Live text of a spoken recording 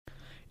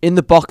In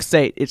the box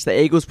seat, it's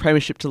the Eagles'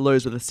 premiership to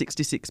lose with a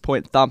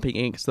 66-point thumping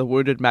against the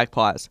wounded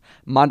Magpies.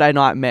 Monday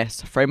night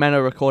mess.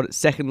 Fremantle recorded its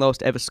second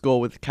lowest ever score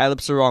with Caleb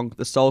Serong,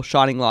 the sole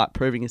shining light,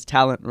 proving his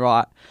talent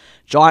right.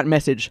 Giant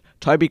message.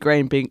 Toby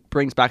Green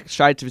brings back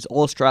shades of his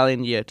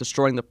All-Australian year,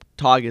 destroying the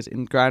Tigers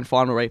in grand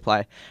final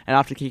replay. And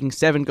after kicking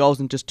 7 goals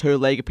in just 2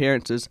 league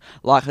appearances,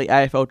 likely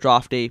AFL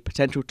draftee,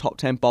 potential top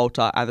 10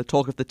 bolter, and the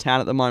talk of the town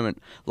at the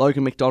moment,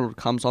 Logan McDonald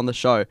comes on the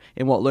show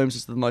in what looms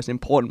as the most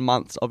important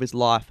months of his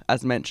life,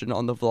 as mentioned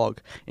on the vlog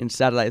in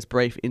Saturday's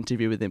brief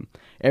interview with him.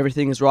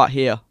 Everything is right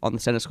here on the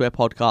Centre Square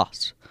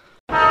podcast.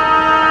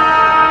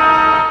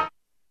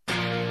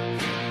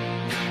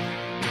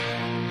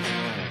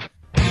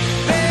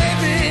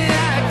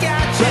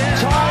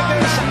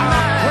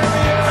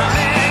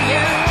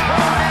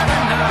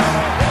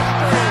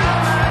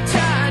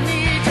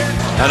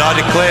 And I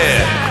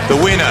declare the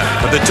winner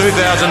of the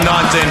 2019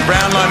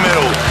 Brownlow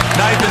Medal,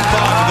 Nathan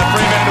Fyfe of the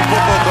Fremantle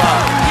Football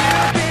Club.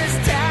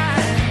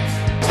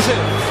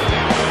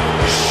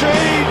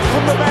 Sheed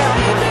from the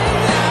mountain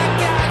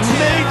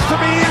needs to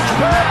be inch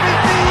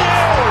perfect. He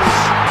is.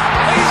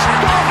 He's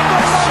got the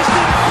most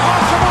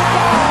impossible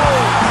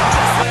goal.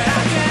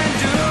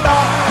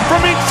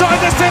 From inside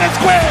the centre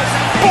square,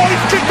 boys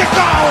kick the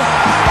goal.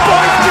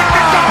 Boys kick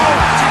the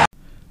goal.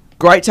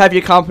 Great to have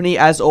your company,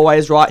 as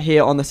always, right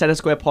here on the Centre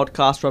Square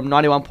podcast from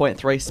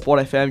 91.3 Sport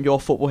FM, your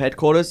football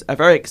headquarters. A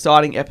very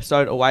exciting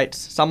episode awaits.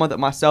 Someone that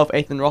myself,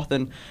 Ethan Roth,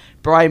 and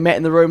Bray met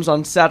in the rooms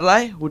on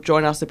Saturday will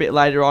join us a bit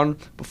later on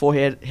before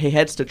he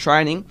heads to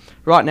training.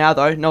 Right now,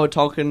 though, Noah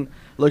Tonkin,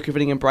 Luca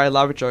Vinning and Bray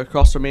Loveridge are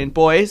across from me. And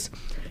boys,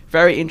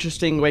 very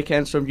interesting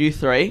weekends from you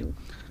three.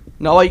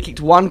 Noah, you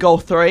kicked 1 goal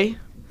 3.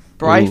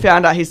 Bray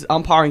found out he's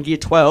umpiring year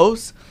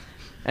 12s.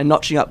 And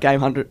notching up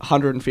game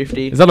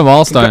 150. Is that a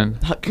milestone?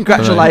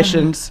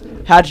 Congratulations.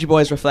 How did you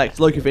boys reflect?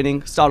 Luca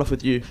Vinning, start off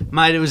with you.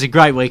 Mate, it was a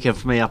great weekend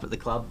for me up at the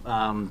club.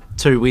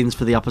 2 wins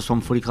for the Upper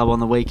Swan Footy Club on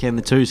the weekend.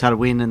 The Twos had a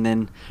win, and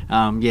then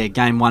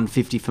game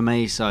 150 for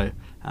me. So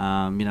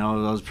I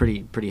was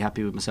pretty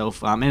happy with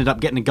myself. Ended up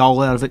getting a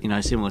goal out of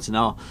it. Similar to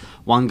Noah,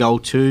 1 goal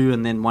 2,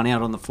 and then 1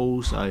 out on the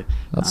full. So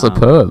that's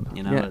superb.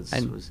 It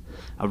was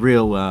a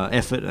real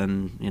effort,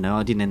 and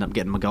I didn't end up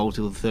getting my goal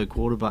till the third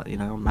quarter, but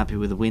I'm happy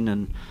with the win.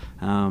 And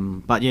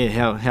but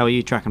yeah, how are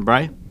you tracking,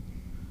 Bray?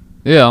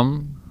 Yeah,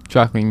 I'm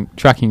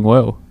tracking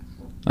well.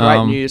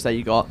 Great news that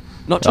you got.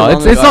 Not too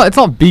long ago. It's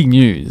not big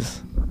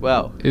news.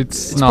 Well,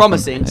 it's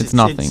promising. It's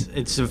nothing.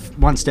 It's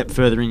one step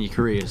further in your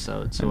career,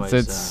 so it's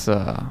always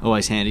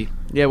always handy.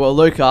 Yeah, well,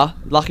 Luca,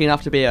 lucky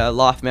enough to be a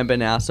life member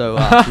now, so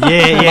a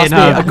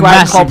great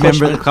massive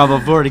member of the club.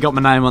 I've already got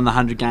my name on the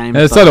 100 games.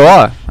 Yeah, so do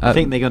I. I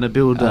think they're going to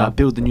build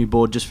the new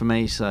board just for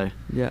me. So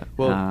yeah,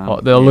 well,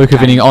 Luca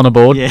Vinning on a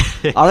board. Yeah,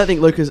 I don't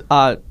think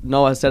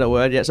Noah has said a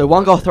word yet. So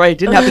 1 goal 3,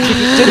 didn't have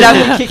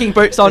the kicking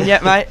boots on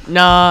yet, mate.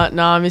 Nah,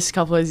 I missed a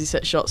couple of easy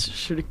set shots.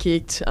 Should have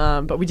kicked,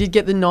 but we did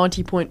get the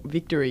 90-point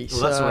victory.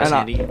 Well, that's always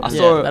handy.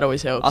 That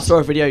always helps. I saw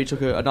a video you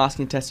took a nice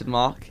contested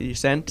mark you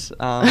sent.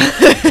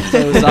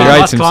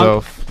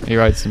 He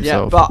rates himself.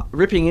 Yeah, but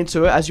ripping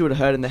into it, as you would have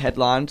heard in the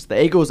headlines,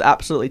 the Eagles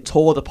absolutely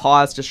tore the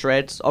Pies to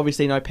shreds.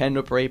 Obviously no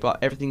Pendlebury, but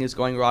everything is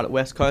going right at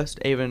West Coast.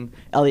 Even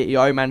Elliot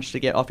Yeo managed to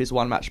get off his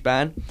 1-match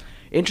ban.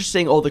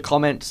 Interesting, all the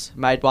comments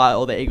made by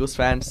all the Eagles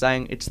fans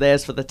saying it's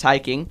theirs for the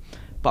taking.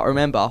 But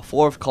remember,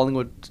 4 or 5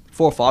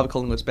 of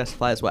Collingwood's best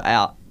players were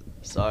out.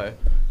 So,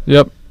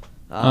 yep.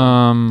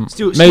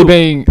 Me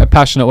being a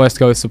passionate West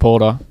Coast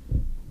supporter,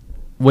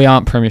 we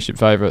aren't premiership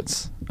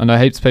favourites. I know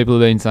heaps of people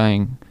have been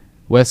saying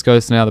West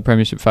Coast are now the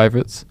premiership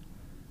favourites.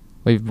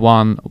 We've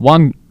won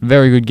 1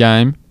 very good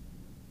game,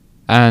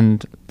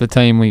 and the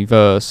team we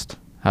versed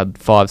had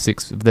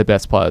 5-6 of their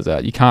best players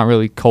out. You can't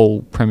really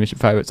call premiership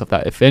favourites off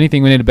that. If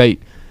anything, we need to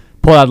beat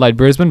Port Adelaide,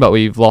 Brisbane, but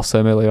we've lost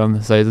them earlier on in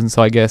the season,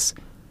 so I guess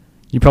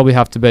you probably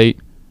have to beat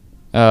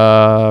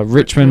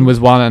Richmond was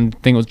one, and I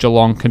think it was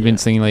Geelong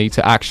convincingly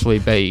to actually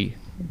be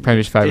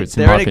premiership favourites.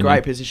 They're in a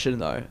great position,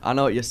 though. I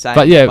know what you're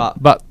saying,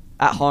 but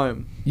at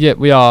home. Yeah,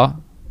 we are,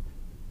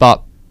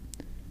 but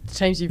the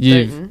teams you've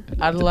beaten: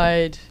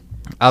 Adelaide,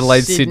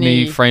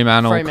 Sydney,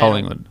 Fremantle,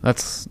 Collingwood.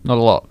 That's not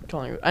a lot.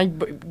 Collingwood,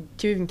 but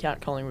do you even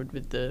count Collingwood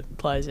with the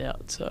players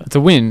out? So it's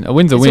a win. A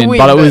win's a win,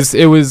 but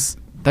it was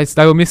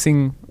they were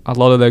missing a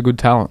lot of their good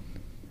talent.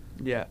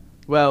 Yeah.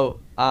 Well,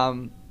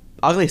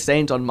 ugly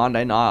scenes on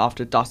Monday night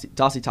after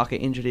Darcy Tucker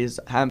injured his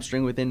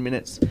hamstring within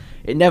minutes.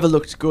 It never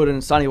looked good,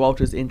 and Sonny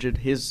Walters injured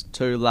his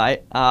too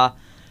late.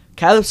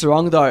 Caleb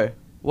Serong, though,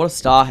 what a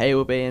star he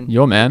will be in.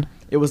 Your man.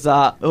 It was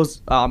I'm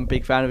a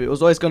big fan of it. It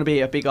was always going to be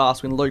a big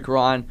ask when Luke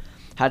Ryan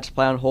had to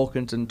play on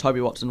Hawkins and Toby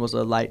Watson was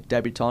a late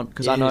debutant,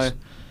 because I know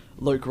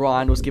Luke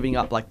Ryan was giving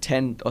up like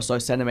 10 or so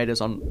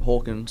centimetres on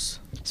Hawkins.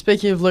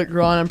 Speaking of Luke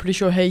Ryan, I'm pretty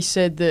sure he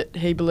said that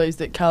he believes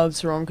that Caleb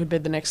Serong could be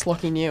the next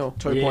Lachie Neale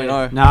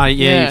 2.0. No,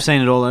 you've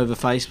seen it all over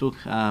Facebook.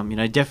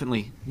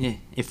 Definitely,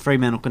 if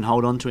Fremantle can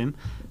hold on to him,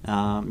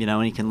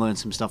 and he can learn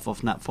some stuff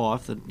off Nat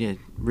Fyfe, that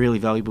really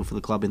valuable for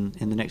the club in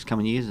the next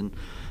coming years. And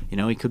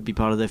he could be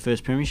part of their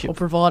first premiership. Or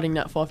providing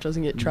Nat Fife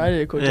doesn't get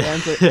traded, according to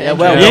Andrew.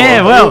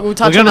 We'll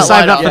touch on that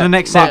save that for the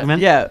next But,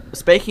 segment. Yeah,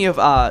 speaking of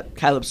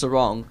Caleb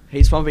Sarong,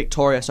 he's from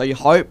Victoria, so you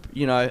hope,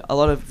 a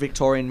lot of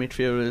Victorian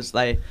midfielders,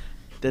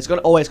 there's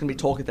always going to be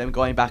talk of them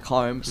going back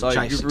home, so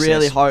you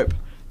really hope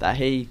that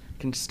he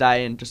can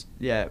stay and just,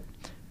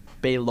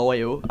 be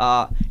loyal.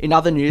 In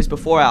other news,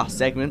 before our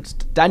segments,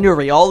 Daniel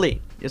Rioli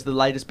is the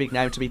latest big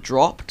name to be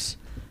dropped.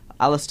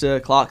 Alistair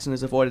Clarkson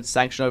has avoided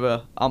sanction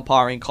over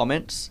umpiring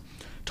comments.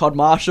 Todd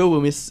Marshall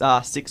will miss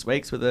 6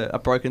 weeks with a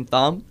broken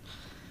thumb.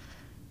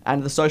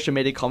 And the social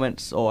media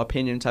comments or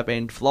opinions have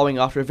been flowing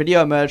after a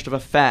video emerged of a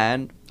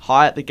fan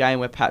high at the game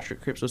where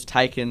Patrick Cripps was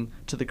taken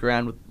to the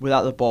ground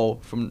without the ball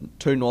from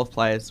 2 North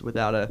players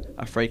without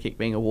a free kick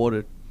being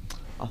awarded.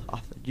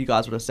 You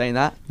guys would have seen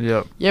that.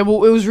 Yep. Yeah,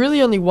 well, it was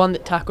really only one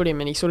that tackled him,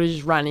 and he sort of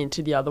just ran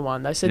into the other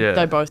one. They said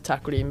they both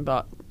tackled him,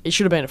 but it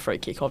should have been a free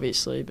kick,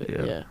 obviously. But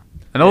yeah.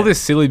 And all this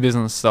silly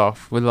business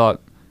stuff with with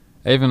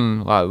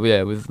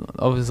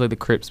obviously the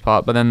Cripps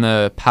part, but then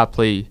the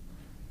Papley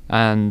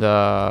and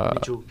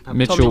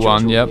Mitchell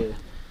one. Yep. Yeah.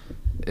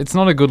 It's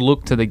not a good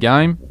look to the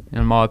game,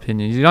 in my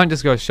opinion. You don't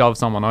just go shove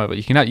someone over.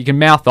 You can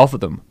mouth off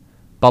at them,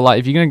 but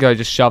if you're gonna go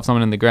just shove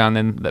someone in the ground,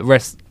 then the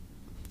rest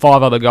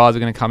 5 other guys are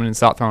going to come in and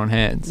start throwing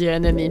hands. Yeah,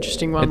 and then the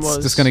interesting one was...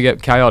 It's just going to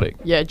get chaotic.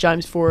 Yeah,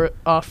 James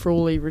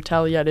Frawley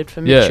retaliated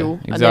for Mitchell,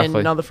 exactly. And then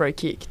another free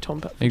kick,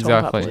 Tom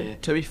Papley. Yeah.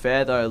 To be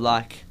fair, though,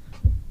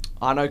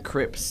 I know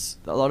Cripps...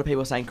 A lot of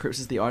people are saying Cripps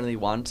is the only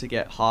one to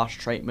get harsh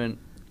treatment,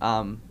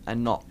 and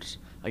not...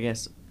 I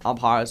guess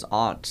umpires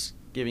aren't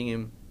giving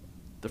him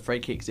the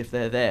free kicks if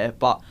they're there,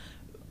 but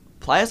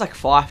players like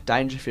Fife,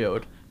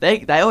 Dangerfield...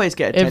 They always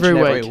get attention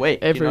every week.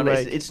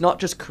 It's not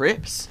just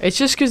Cripps. It's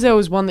just because there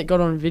was one that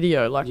got on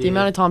video. The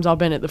amount of times I've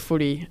been at the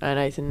footy, and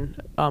Nathan,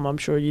 I'm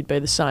sure you'd be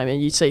the same,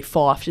 and you'd see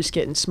Fife just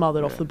getting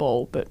smothered off the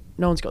ball, but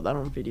no one's got that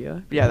on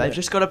video. Yeah, they've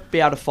just got to be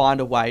able to find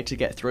a way to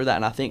get through that.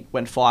 And I think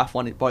when Fife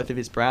won both of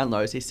his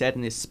Brownlows, he said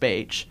in his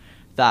speech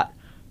that,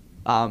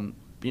 one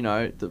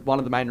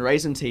of the main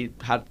reasons he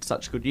had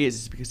such good years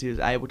is because he was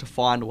able to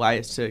find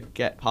ways to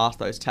get past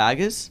those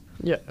taggers.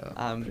 Yeah,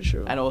 for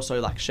sure. And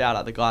also shout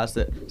out the guys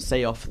that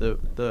see off the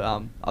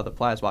other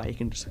players while he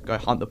can just go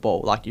hunt the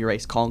ball, like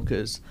Urice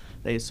Conkers,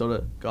 these sort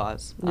of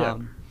guys. Yeah.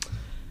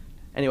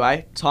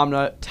 Anyway, time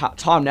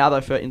now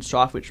though for In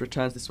Strife, which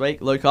returns this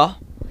week. Luca.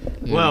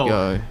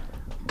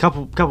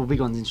 Couple big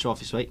ones in Strife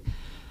this week.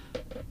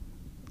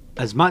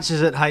 As much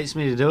as it hates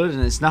me to do it,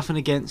 and it's nothing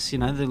against the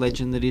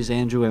legend that is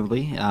Andrew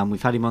Embley.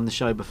 We've had him on the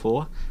show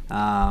before.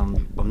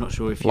 I'm not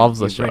sure if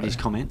you've read his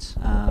comments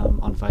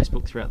on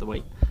Facebook throughout the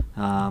week.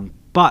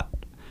 But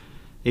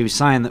he was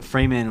saying that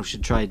Fremantle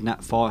should trade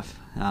Nat Fife,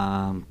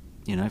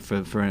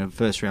 for a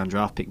first round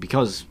draft pick,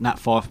 because Nat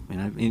Fife,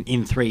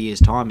 in 3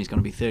 years' time he's going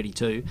to be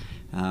 32,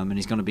 and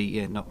he's going to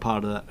be not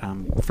part of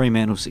that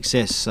Fremantle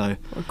success. So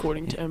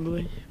according to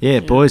Embley. Yeah,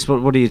 boys,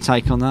 what do you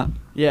take on that?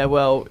 Yeah,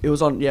 well, it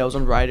was on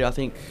radio. I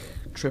think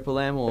Triple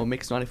M or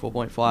Mix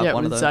 94.5. Yeah,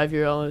 one with of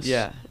Xavier Ellis.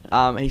 Yeah,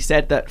 he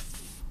said that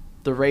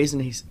the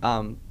reason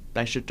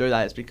they should do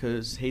that is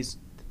because he's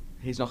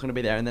not going to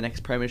be there in the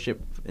next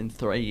premiership in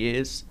 3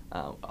 years.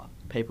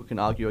 People can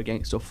argue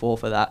against or for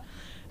that,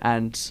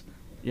 and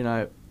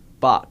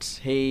but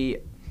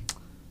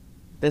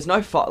there's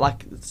no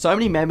so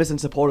many members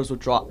and supporters would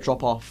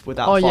drop off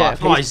without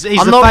Fife. He's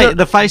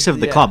the face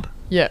of the club.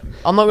 Yeah,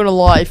 I'm not going to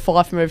lie. If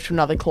Fife moved to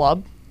another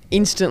club,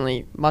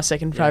 instantly my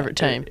second favourite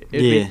team.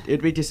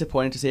 It'd be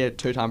disappointing to see a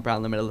 2-time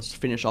Brownlow medalist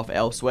finish off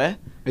elsewhere.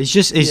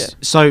 He's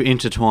so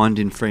intertwined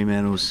in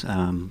Fremantle's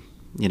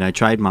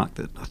trademark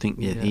that I think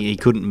he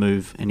couldn't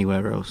move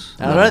anywhere else.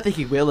 And I don't think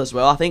he will as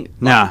well. I think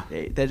Nah.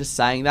 They're just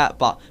saying that,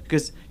 but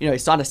because he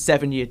signed a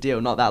 7-year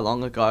deal not that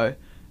long ago.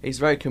 He's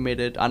very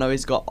committed. I know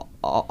he's got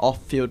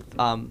off-field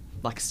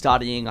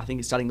studying. I think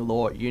he's studying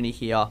law at uni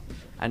here,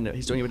 and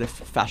he's doing a bit of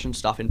fashion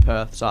stuff in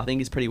Perth. So I think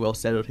he's pretty well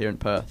settled here in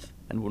Perth,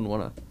 and wouldn't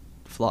want to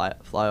fly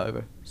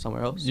over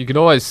somewhere else. You could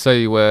always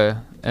see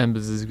where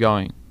Embers is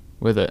going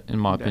with it, in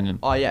my opinion.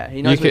 Oh yeah,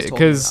 he knows what he's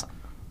talking about.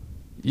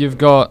 You've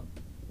got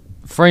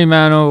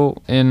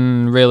Fremantle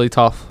in really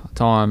tough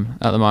time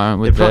at the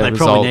moment with their results.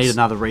 They probably need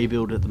another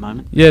rebuild at the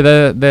moment.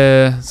 Yeah,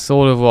 they're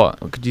sort of what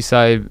could you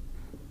say?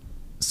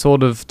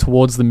 Sort of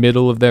towards the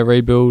middle of their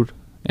rebuild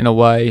in a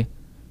way,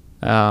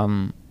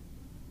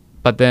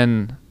 but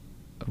then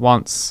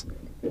once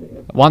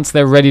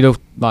they're ready to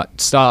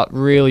start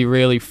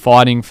really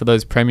fighting for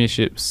those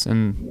premierships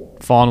and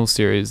final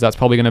series, that's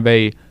probably going to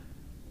be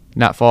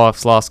Nat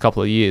Fife's last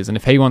couple of years. And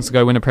if he wants to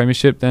go win a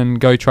premiership, then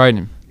go trade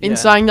him. In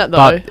saying that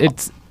though,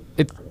 but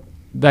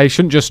they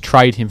shouldn't just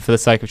trade him for the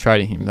sake of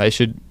trading him. They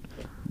should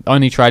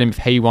only trade him if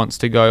he wants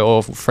to go,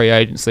 or free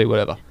agency,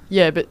 whatever.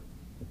 Yeah, but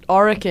I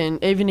reckon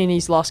even in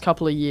his last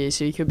couple of years,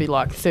 he could be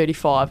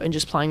 35 and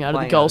just playing out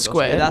of the goal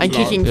square and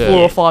kicking 4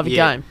 or 5 a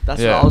game.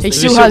 That's what I was he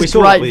thinking. still has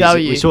great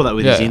value. We saw that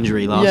with his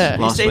injury last week.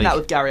 You've seen that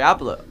with Gary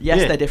Ablett.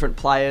 Yes, they're different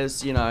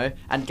players,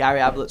 and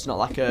Gary Ablett's not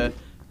like a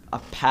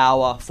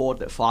power forward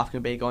that Fife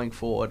can be going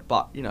forward.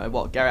 But,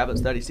 Gary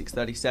Ablett's 36,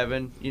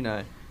 37,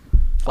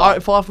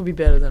 Fife would be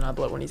better than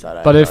Ablett when he's that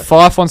age. But if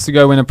Fife wants to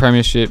go win a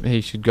premiership,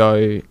 he should go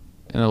in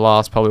the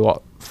last probably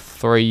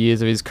 3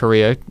 years of his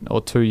career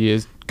or 2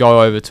 years.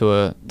 Go over to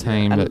a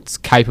team that's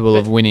capable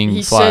of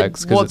winning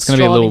flags, because it's going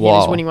to be a little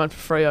while. He's winning one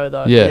for Freo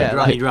though. Yeah,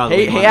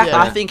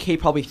 I think he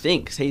probably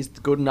thinks he's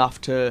good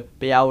enough to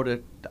be able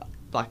to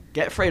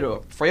get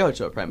Freo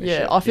to a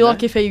premiership. Yeah, I feel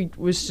like if he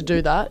was to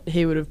do that,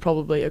 he would have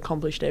probably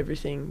accomplished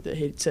everything that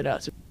he'd set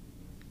out to.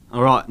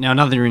 All right, now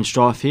another in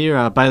strife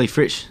here. Bailey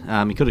Fritsch,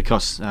 he could have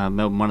cost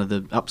Melbourne one of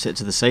the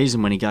upsets of the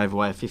season when he gave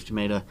away a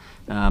 50-metre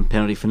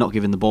penalty for not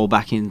giving the ball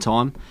back in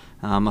time.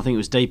 I think it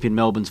was deep in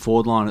Melbourne's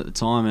forward line at the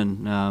time,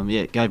 and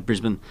it gave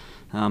Brisbane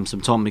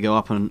some time to go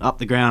up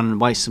the ground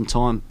and waste some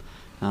time.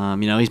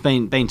 He's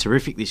been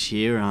terrific this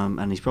year,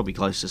 and he's probably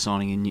close to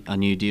signing a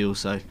new deal.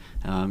 So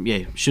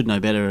should know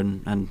better,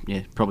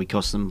 and probably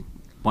cost them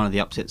one of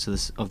the upsets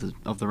of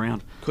the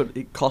round.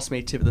 It cost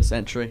me tip of the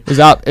century.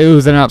 It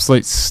was an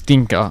absolute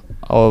stinker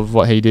of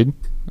what he did.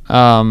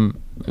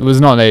 It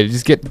was not needed.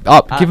 Just get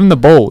up, give him the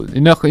ball.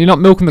 You're not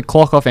milking the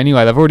clock off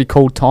anyway. They've already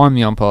called time,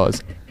 the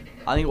umpires.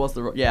 I think it was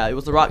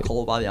the right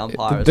call by the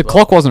umpire. The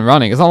clock wasn't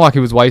running. It's not like he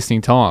was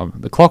wasting time.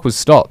 The clock was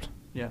stopped.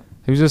 Yeah.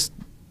 He was just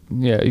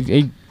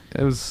it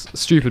was a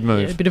stupid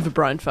move. Yeah, a bit of a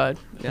brain fade.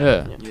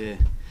 Yeah.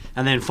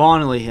 And then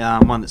finally,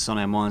 one that's on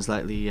our minds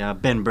lately,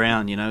 Ben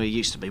Brown. He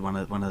used to be one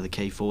of the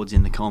key forwards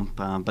in the comp,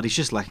 but he's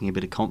just lacking a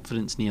bit of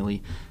confidence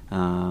nearly.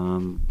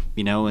 And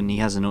he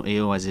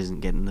always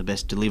isn't getting the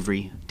best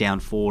delivery down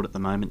forward at the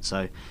moment.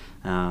 So,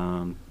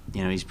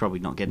 he's probably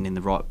not getting in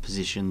the right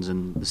positions,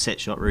 and the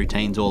set shot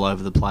routines all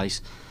over the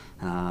place.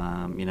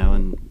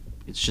 And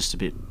it's just a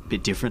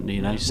bit different.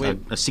 So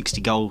a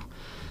 60 goal.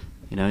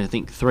 I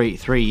think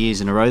three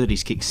years in a row that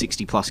he's kicked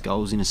 60+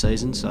 goals in a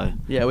season. So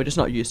yeah, we're just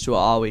not used to it,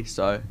 are we?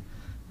 So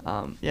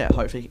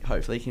hopefully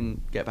he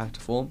can get back to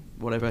form,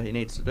 whatever he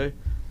needs to do.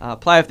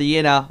 Player of the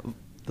year now,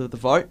 the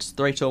votes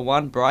 3, 2,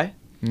 1. Bri.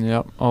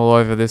 Yep, all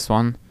over this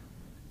one.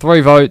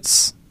 3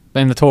 votes.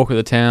 Been the talk of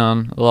the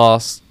town the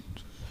last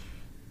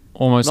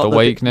almost a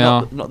week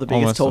now. Not the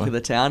biggest talk of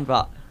the town,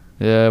 but.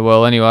 Yeah,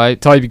 well, anyway,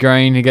 Toby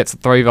Green, he gets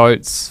 3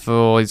 votes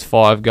for his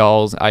 5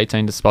 goals,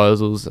 18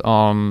 disposals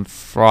on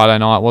Friday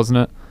night, wasn't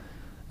it?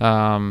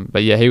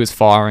 But yeah, he was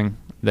firing.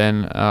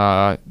 Then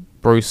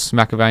Bruce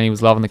McAvaney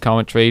was loving the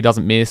commentary. He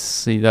doesn't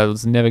miss. He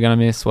was never going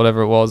to miss,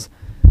 whatever it was.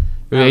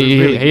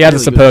 He had a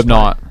superb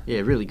night. Yeah,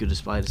 really good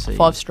display to see.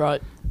 5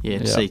 straight. Yeah,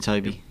 to see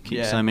Toby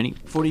kick so many.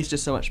 Footy's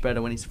just so much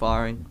better when he's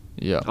firing.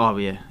 Yeah. Oh,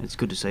 yeah, it's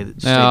good to see the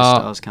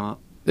stars come up.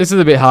 This is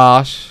a bit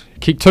harsh.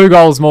 Kicked 2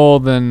 goals more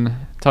than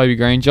Toby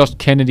Green. Josh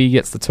Kennedy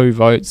gets the 2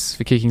 votes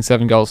for kicking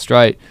 7 goals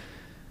straight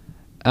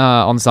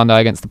on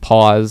Sunday against the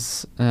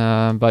Pies.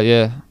 But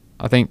yeah,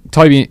 I think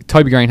Toby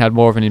Green had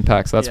more of an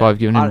impact, so that's why I've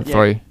given him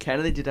 3.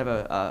 Kennedy did have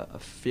a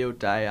field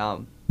day,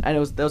 and there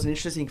was an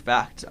interesting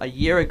fact. A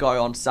year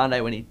ago on Sunday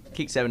when he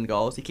kicked 7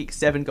 goals, he kicked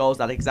 7 goals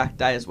that exact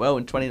day as well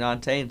in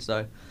 2019.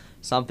 So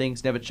some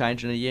things never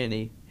change in a year,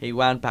 and he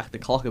wound back the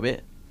clock a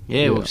bit.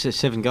 Yeah, well,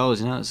 7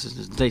 goals, it's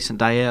a decent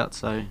day out,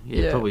 so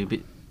probably a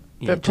bit.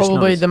 Yeah, but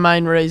probably the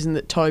main reason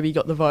that Toby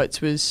got the votes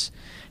was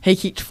he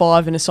kicked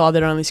 5 in a side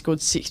that only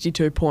scored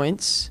 62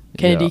 points.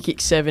 Kennedy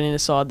kicked 7 in a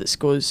side that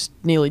scores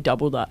nearly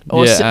double that.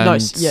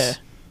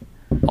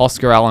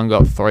 Oscar Allen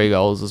got 3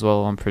 goals as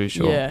well, I'm pretty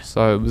sure. Yeah.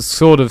 So it was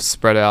sort of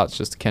spread out, it's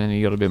just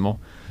Kennedy got a bit more.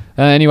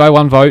 Anyway,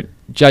 1 vote.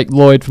 Jake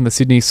Lloyd from the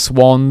Sydney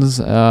Swans.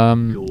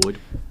 Lloyd.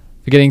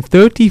 For getting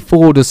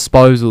 34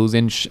 disposals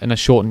in a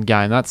shortened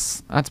game.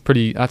 That's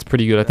pretty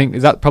good. I think,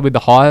 is that probably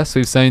the highest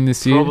we've seen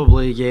this year?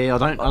 Probably, yeah. I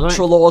don't.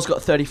 Trelaw's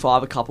got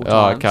 35 a couple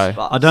times. Okay.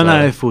 I don't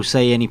know if we'll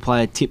see any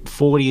player tip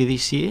 40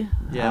 this year.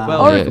 Yeah,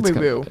 well, I reckon we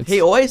will. He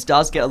always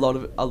does get a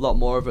lot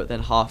more of it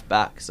than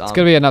halfbacks. It's going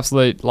to be an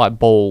absolute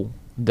ball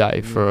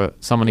day for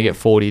someone to get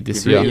 40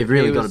 this year. You've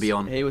really got to be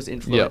on. He was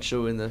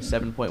influential in the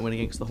 7-point win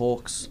against the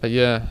Hawks. But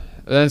yeah,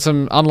 then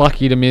some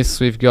unlucky to miss.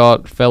 We've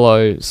got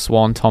fellow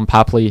Swan Tom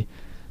Papley,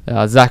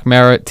 Zach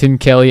Merritt, Tim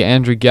Kelly,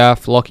 Andrew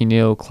Gaff, Lockie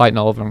Neal, Clayton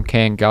Oliver, and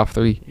Cam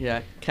Guthrie.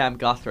 Yeah, Cam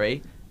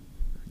Guthrie.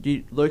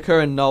 Luca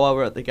and Noah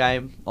were at the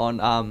game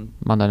on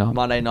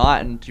Monday night,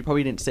 and you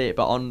probably didn't see it,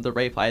 but on the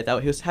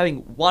replay, he was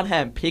having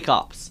one-hand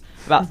pickups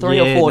about 3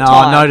 or 4 times.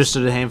 I noticed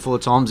it a handful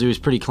of times. He was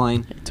pretty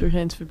clean. 2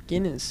 hands for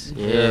beginners.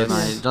 Yeah,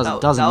 mate.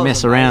 Doesn't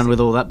mess around with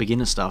all that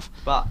beginner stuff.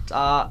 But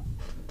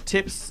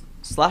tips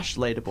 /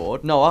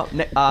 leaderboard. Noah,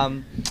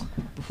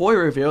 before we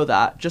reveal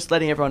that, just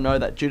letting everyone know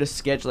that due to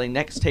scheduling,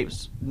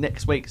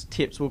 next week's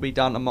tips will be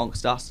done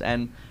amongst us,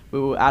 and we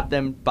will add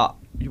them, but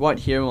you won't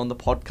hear them on the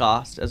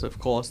podcast, as of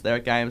course there are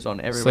games on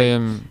every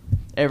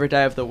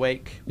day of the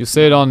week. You'll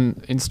see it on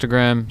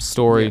Instagram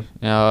story.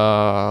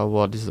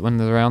 What is it, when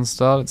the rounds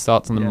start? It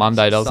starts on the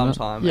Monday, doesn't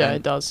it? Yeah,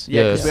 it does.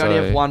 Yeah, because we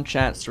only have one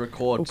chance to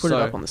record. We'll put it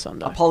up on the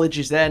Sunday.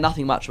 Apologies there,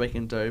 nothing much we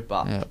can do,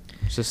 but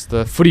it's just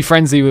the footy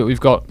frenzy that we've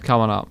got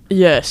coming up.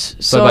 Yes.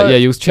 But yeah,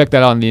 you'll check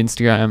that out on the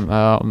Instagram.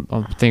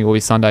 I think it will be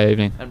Sunday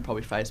evening. And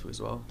probably Facebook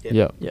as well.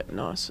 Yeah. Yeah,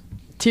 nice.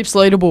 Tips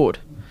leaderboard.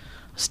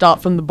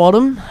 Start from the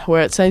bottom,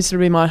 where it seems to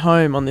be my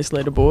home on this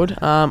leaderboard.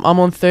 I'm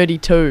on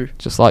 32.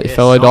 Just like your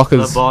fellow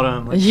Dockers.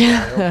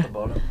 Yeah.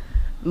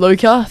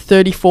 Luca,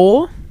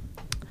 34.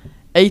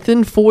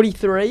 Ethan,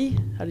 43.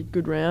 Had a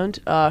good round.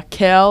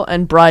 Cal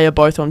and Bray are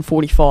both on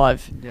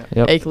 45.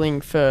 Yep.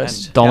 Equaling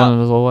first. And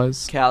Dominant as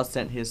always. Cal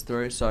sent his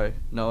through, so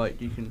Noah,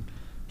 you can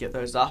get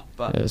those up.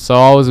 But Yeah, so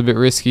I was a bit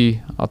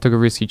risky. I took a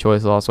risky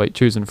choice last week,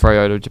 choosing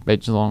Freo to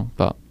beat Geelong,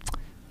 but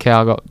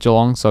Cal got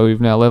Geelong, so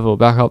we've now leveled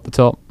back up the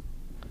top.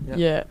 Yep.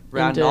 Yeah.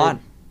 round indeed. 9.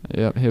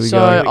 Yep, here we So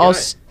go. I'll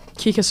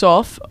kick us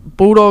off.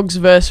 Bulldogs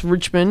versus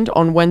Richmond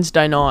on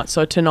Wednesday night.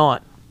 So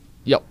tonight.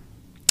 Yep.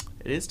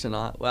 It is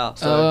tonight. Wow.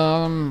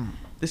 So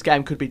this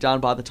game could be done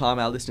by the time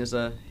our listeners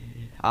are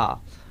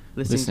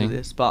listening to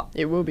this. But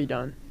It will be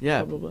done.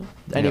 yeah. Probably.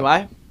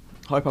 Anyway,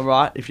 hope I'm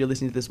right. If you're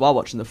listening to this while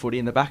watching the footy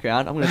in the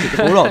background, I'm going to pick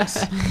the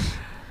Bulldogs.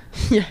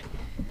 Yeah.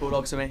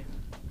 Bulldogs for me.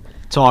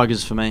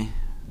 Tigers for me.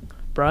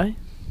 Bray.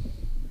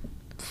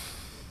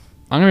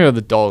 I'm going to go with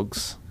the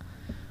Dogs.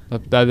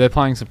 They're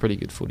playing some pretty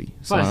good footy.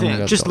 So Funny I'm gonna thing,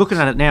 go just Dogs. looking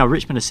at it now,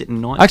 Richmond are sitting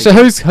 9th. Actually,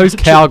 who's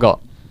Cal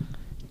got?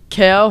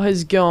 Cal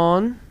has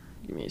gone.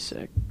 Give me a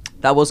sec.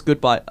 That was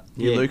good by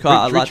you, Luca.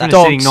 I like that. Richmond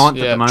are sitting Dogs.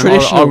 9th at the moment.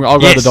 Traditional. I'll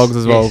go Yes, the Dogs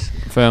as well, yes.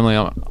 firmly.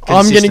 I'm going to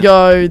Consistent.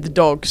 go the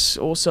Dogs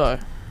also.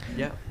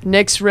 Yeah.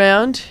 Next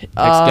round.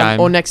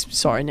 game.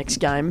 Next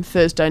game.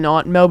 Thursday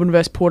night. Melbourne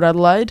versus Port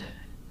Adelaide.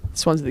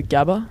 This one's at the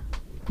Gabba.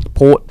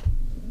 Port.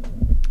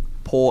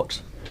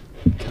 Port.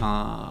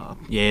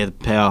 Yeah, the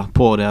Power.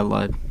 Port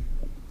Adelaide.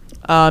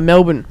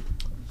 Melbourne.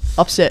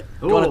 Upset.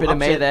 Got a bit of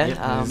me upset. there.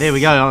 Yep. There we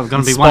go. I'm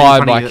going to be Inspired one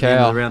in front by of you at the end of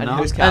Cal. the round And now.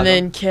 who's Cal? And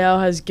then Cal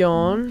has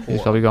gone.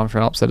 He's probably gone for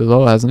an upset as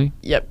well, hasn't he?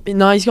 Yep.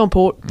 No, he's gone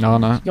Port. No,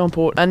 no. Gone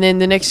Port. And then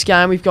the next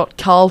game, we've got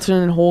Carlton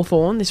and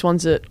Hawthorn. This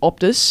one's at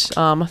Optus.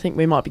 I think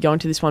we might be going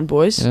to this one,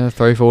 boys. Yeah,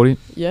 340.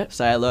 Yep.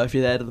 Say hello if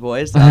you're there to the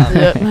boys.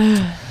 Yep.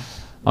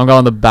 I'm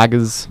going the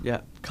Baggers.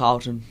 Yeah.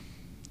 Carlton.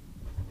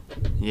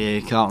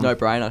 Yeah, Carlton. No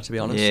brainer, to be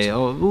honest. Yeah.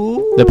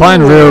 Ooh. They're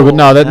playing real good.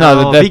 No, they're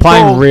big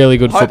playing ball. really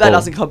good Hope football. that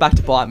doesn't come back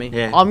to bite me.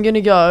 Yeah. I'm going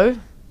to go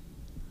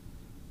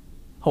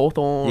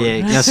Hawthorn.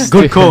 Yeah, that's a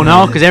good call,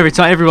 Noel, because every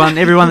time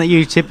everyone that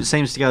you tip it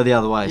seems to go the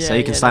other way, so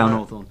you can stay on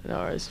Hawthorn. No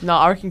worries. No,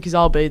 I reckon because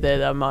I'll be there,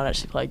 that might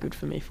actually play good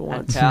for me for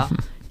And once. Cal.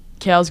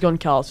 Cal's gone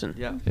Carlton.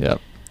 Yeah.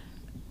 Yep.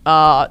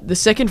 The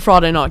second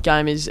Friday night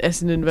game is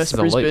Essendon versus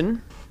This is elite.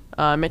 Brisbane.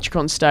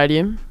 Metricon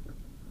Stadium.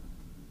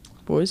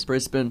 Boys.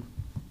 Brisbane.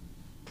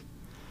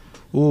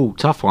 Ooh,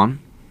 tough one,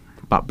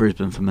 but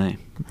Brisbane for me.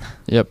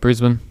 Yep,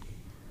 Brisbane.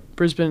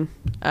 Brisbane.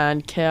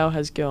 And Cal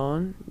has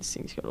gone. This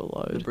thing's got a The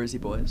load. Brizzy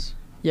boys.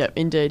 Yep,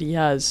 indeed he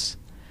has.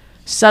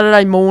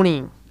 Saturday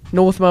morning,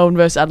 North Melbourne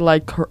versus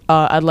Adelaide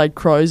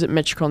Crows at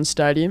Metricon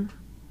Stadium.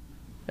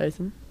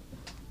 Ethan.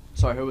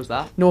 Sorry, who was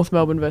that? North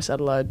Melbourne versus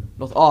Adelaide.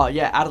 North. Oh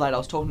yeah, Adelaide. I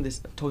was talking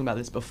about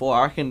this before.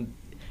 I reckon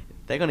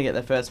they're going to get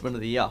their first win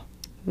of the year.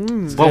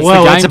 Mm.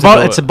 Well, the it's game to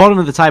do it's it. a bottom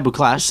of the table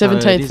clash. so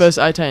 17th it is-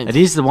 versus 18th. It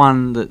is the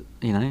one that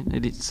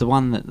it's the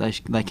one that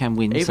they can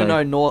win. Even so.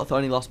 though North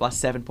only lost by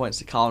 7 points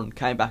to Carlton,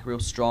 came back real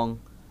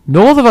strong.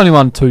 North have only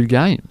won 2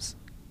 games.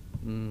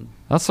 Mm.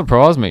 That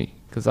surprised me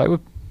because they were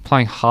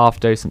playing half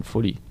decent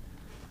footy.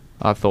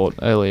 I thought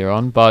earlier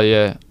on, but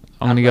yeah,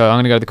 I'm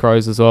gonna go the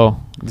Crows as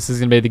well. This is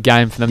gonna be the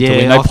game for them to Yeah,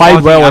 win. I They played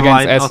think well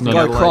Adelaide- against I think Essendon. Go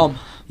Adelaide. Crom.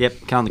 Yep,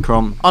 Carlton the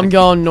Crom. I'm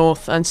going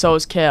North, and so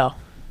is Cal.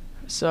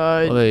 So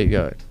Well, there you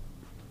go.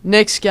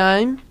 next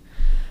game,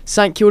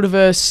 St Kilda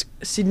versus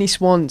Sydney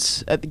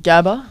Swans at the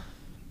Gabba.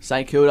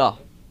 St Kilda.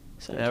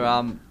 St They're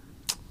Kilda.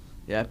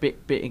 a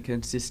bit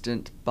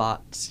inconsistent,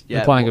 but yeah,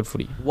 They're playing good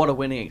footy. What a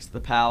win against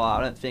the Power.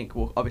 I don't think.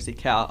 Well, obviously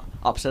Cal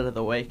upset of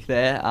the week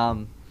there.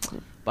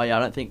 But yeah, I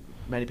don't think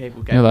many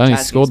people gave. Yeah, they them a only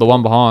chance scored the against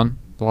one behind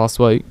last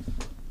week.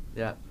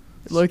 Yeah.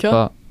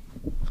 Luca.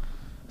 But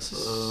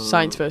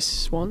Saints versus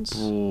Swans.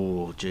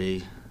 Oh,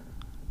 gee.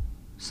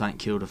 St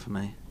Kilda for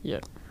me.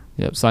 Yep.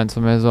 yep, Saints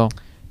for me as well.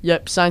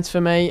 Yep, Saints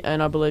for me,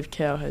 and I believe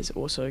Cal has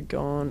also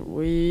gone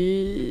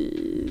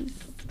with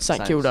St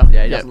Saints. Kilda.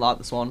 Yeah, he Yep. doesn't like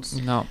the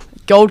Swans. No,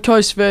 Gold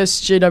Coast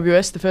versus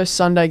GWS, the first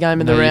Sunday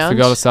game of no, the you round.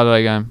 forgot a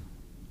Saturday game.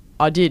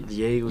 I did.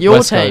 The Eagles. Your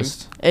West team,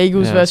 Coast.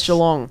 Eagles Yes. versus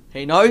Geelong.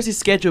 He knows his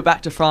schedule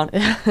back to front.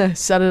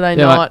 Saturday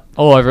Yeah, night, mate,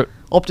 all over it.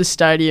 Optus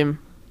Stadium.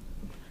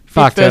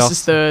 Fuck Fifth versus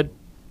else. third.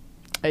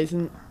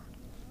 Ethan.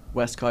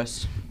 West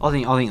Coast. I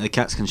think the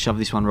Cats can shove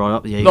this one right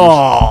up the Eagles.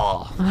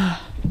 Oh,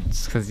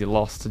 it's because you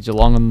lost to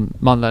Geelong on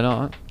Monday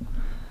night.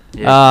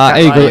 Yeah.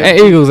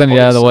 Eagles ended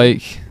out of the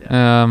Obviously.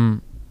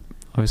 week.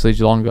 Obviously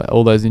Geelong got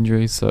all those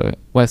injuries, so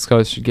West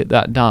Coast should get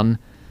that done.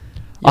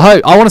 I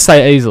want to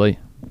say easily,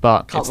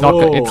 but it's not.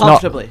 It's not.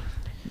 Comfortably.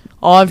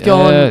 I've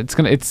gone.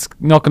 It's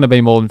not going to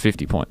be more than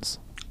 50 points.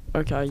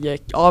 Okay, yeah.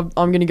 I'm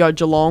going to go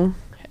Geelong.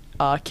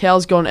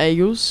 Cal's gone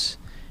Eagles.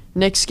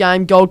 Next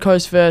game, Gold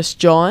Coast versus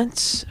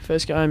Giants.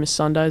 First game is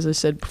Sunday, as I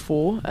said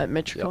before, at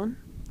Metricon.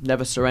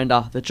 Never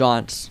surrender. The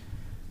Giants.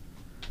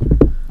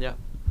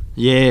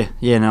 Yeah,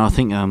 no, I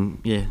think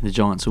the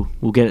Giants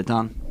will get it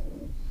done.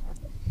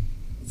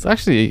 It's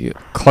actually a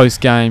close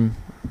game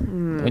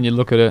when you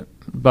look at it,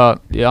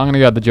 but yeah, I'm going to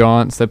go with the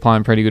Giants. They're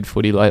playing pretty good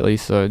footy lately,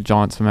 so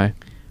Giants for me.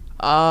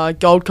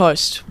 Gold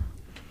Coast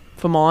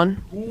for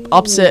mine.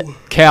 Upset.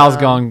 Cow's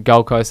gone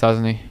Gold Coast,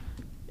 hasn't he?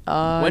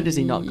 When does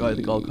he not go to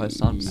the Gold Coast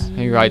Suns?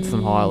 He rates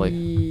them highly.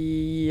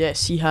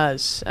 Yes, he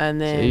has. And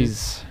then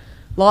Jeez.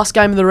 last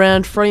game of the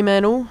round,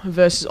 Fremantle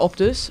versus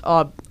Optus.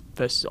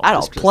 Versus Optus. At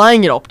Optus.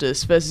 Playing at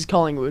Optus versus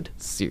Collingwood.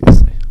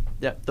 Seriously.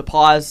 Yeah, the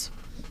Pies.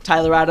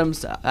 Taylor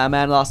Adams, our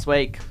man last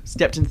week,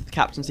 stepped into the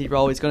captaincy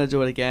role. He's going to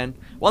do it again.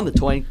 Won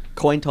the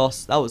coin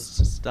toss. That was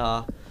just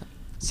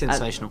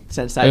Sensational.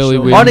 sensational. Early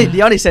win.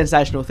 The only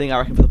sensational thing I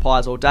reckon for the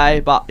Pies all day.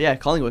 But yeah,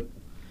 Collingwood.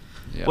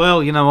 Yeah.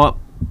 Well, you know what?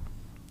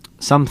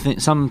 Some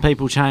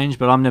people change,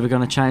 but I'm never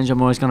going to change.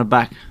 I'm always going to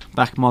back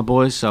my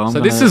boys. So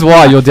this is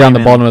why you're down the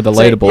bottom of the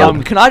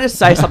leaderboard. Can I just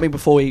say something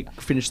before we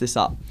finish this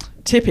up?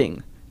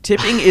 Tipping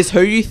is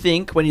who you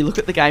think when you look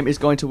at the game is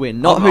going to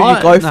win, not who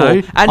you go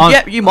for.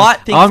 And you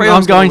might think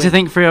I'm going to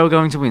think Freo are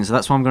going to win, so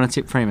that's why I'm going to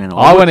tip Fremantle.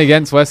 I went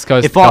against West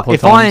Coast if a couple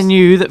of times. I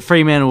knew that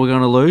Fremantle were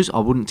going to lose, I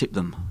wouldn't tip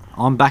them.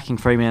 I'm backing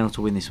Fremantle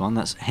to win this one.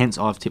 Hence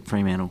I've tipped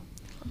Fremantle.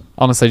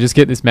 Honestly, just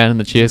get this man in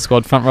the cheer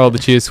squad, front row of the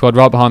cheer squad,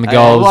 right behind the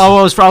goals. I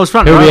was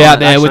front row. He'll be out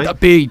there with the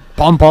big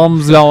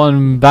pom-poms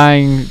going,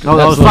 bang. I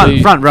was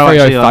front row Freo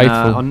actually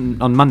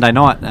faithful. on Monday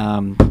night,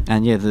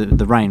 and yeah,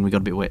 the rain, we got a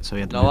bit wet, so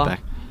we had to move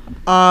back.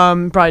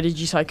 Bray, did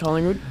you say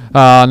Collingwood?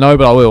 No,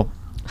 but I will.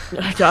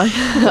 Okay.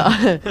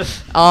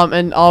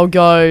 And I'll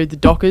go the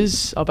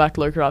Dockers. I'll back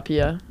Luca up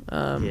here.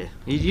 Yeah,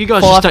 you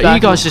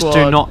guys just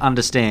do not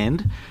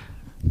understand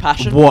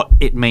passion. What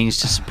it means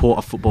to support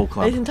a football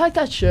club. Ethan, take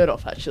that shirt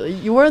off. Actually,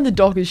 you're wearing the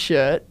Dockers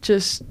shirt.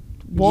 Just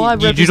why You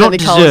do represent not the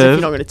colours if deserve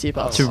you're not going to tip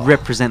us? to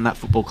represent that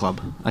football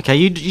club. Okay,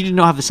 you do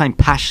not have the same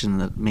passion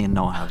that me and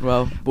Noah have.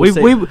 Well,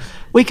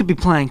 we could be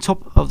playing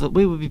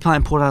we would be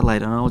playing Port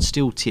Adelaide, and I would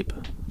still tip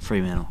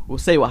Fremantle. we'll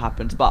see what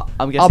happens. But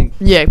I'm guessing.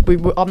 I'm not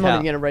Cow.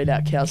 even going to read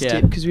out Cow's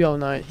tip because we all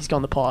know he's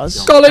gone the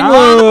Pies.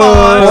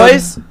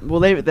 Boys, we'll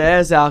leave it there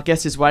as our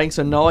guest is waiting.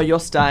 So Noah, you're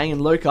staying,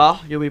 and Luca,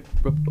 you'll be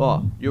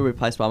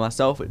replaced by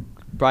myself.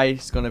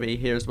 Bray's going to be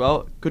here as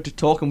well. Good to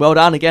talk and well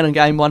done again on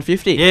game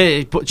 150.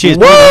 Yeah, cheers.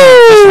 Woo!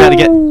 Just about to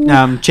get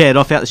chaired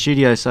off out the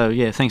studio. So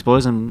yeah, thanks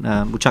boys, and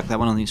we'll chuck that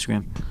one on the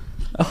Instagram.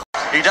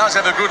 He does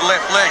have a good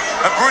left leg.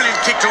 A brilliant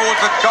kick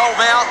towards the goal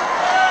mouth.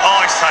 Oh,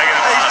 he's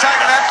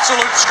taken an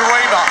absolute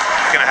screamer.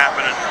 It's going to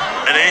happen,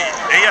 and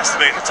he has to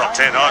be in the top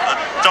 10. I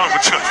don't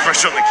put too much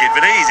pressure on the kid,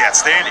 but he's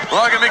outstanding.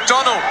 Logan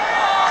McDonald.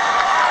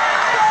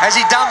 Has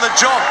he done the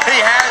job? He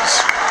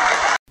has.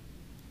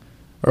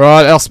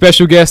 Right, our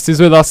special guest is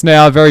with us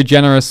now, very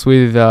generous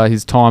with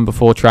his time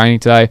before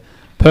training today.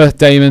 Perth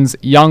Demons,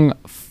 young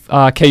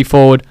key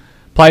forward,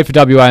 played for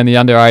WA in the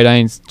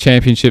Under-18s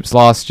Championships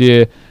last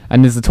year,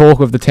 and is the talk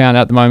of the town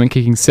at the moment,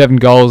 kicking 7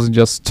 goals in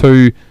just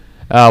 2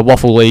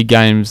 Waffle League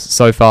games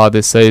so far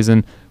this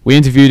season. We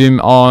interviewed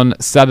him on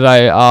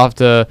Saturday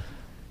after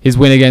his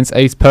win against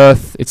East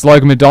Perth. It's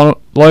Logan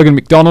McDonald.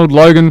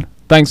 Logan,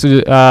 thanks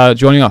for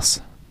joining us.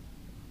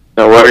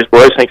 No worries,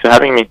 boys. Thanks for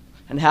having me.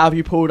 And how have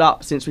you pulled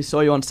up since we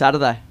saw you on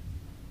Saturday?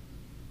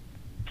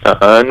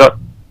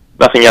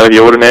 Nothing out of the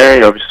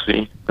ordinary.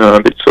 Obviously,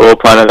 a bit sore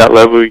playing at that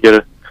level. You get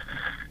a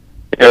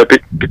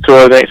bit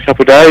sore the next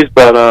couple of days,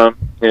 but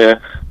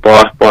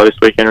by this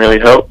weekend really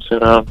helps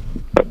and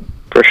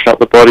freshen up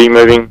the body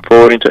moving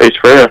forward into East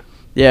Freo.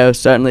 Yeah,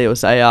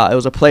 it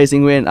was a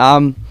pleasing win.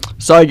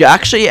 So you're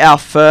actually our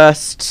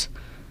first.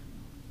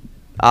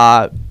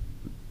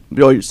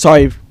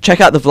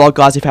 Check out the vlog,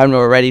 guys, if you haven't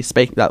already.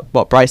 Speaking about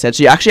what Bray said,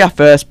 so you're actually our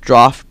first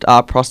draft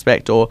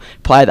prospect or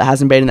player that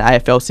hasn't been in the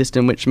AFL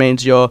system, which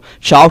means your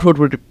childhood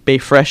would be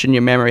fresh in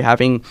your memory,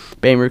 having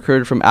been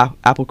recruited from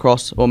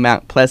Applecross or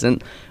Mount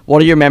Pleasant.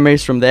 What are your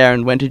memories from there,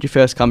 and when did you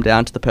first come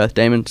down to the Perth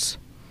Demons?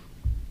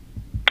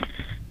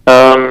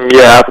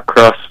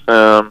 Applecross.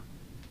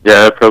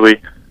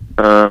 Probably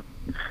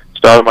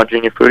started my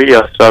junior footy.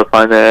 I started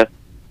playing there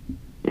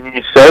in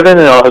year 7,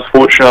 and I was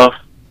fortunate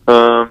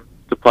enough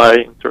to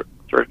play in 3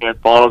 grand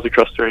finals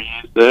across 3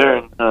 years there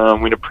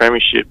and win a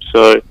premiership.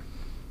 So,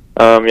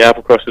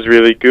 Applecross was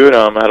really good.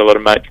 I had a lot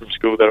of mates from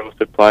school that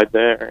also played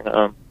there. And,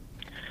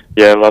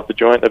 I love the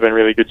joint. They've been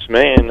really good to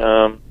me and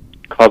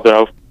club that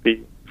I'll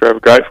be forever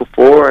grateful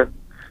for. And,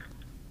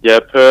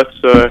 Perth.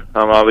 So,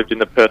 I lived in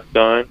the Perth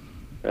zone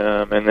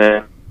and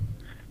then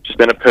just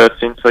been at Perth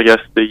since, I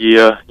guess, the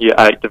year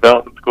 8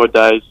 development squad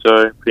days.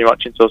 So, pretty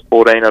much since I was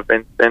 14, I've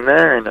been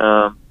there. And,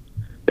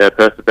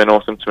 Perth has been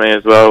awesome to me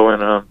as well.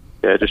 And,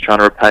 just trying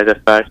to repay their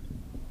faith.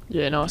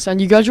 Yeah, nice. And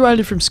you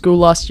graduated from school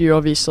last year,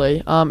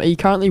 obviously. Are you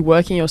currently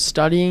working or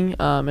studying?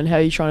 And how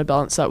are you trying to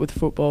balance that with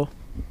football?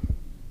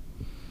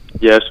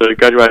 Yeah, so I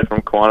graduated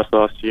from Kiwanis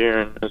last year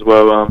and as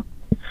well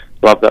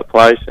loved that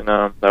place and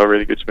they were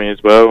really good to me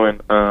as well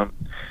and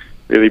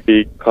really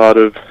big part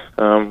of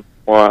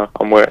why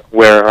I'm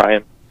where I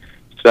am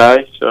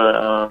today.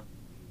 So,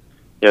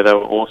 they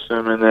were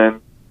awesome. And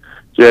then,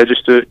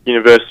 just at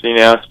university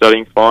now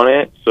studying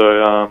finance.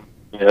 So,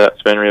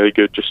 that's been really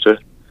good just to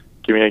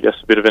give me, I guess,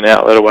 a bit of an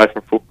outlet away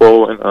from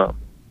football and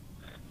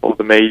all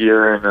the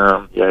media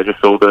and,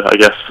 just all the, I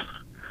guess,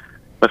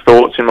 my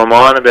thoughts in my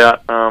mind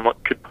about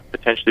what could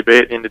potentially be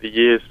at the end of the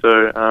year.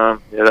 So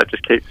that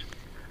just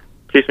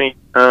keeps me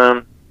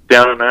down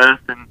on earth,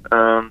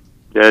 and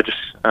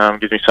just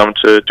gives me something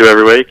to do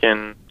every week,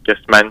 and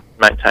just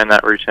maintain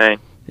that routine.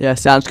 Yeah,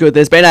 sounds good.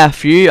 There's been a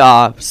few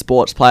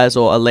sports players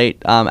or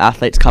elite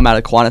athletes come out of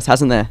Aquinas,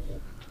 hasn't there?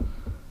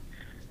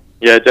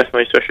 Yeah,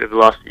 definitely, especially over the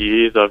last few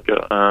years. I've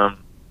got a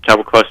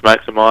couple of close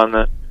mates of mine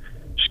that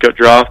just got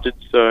drafted,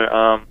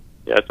 so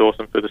it's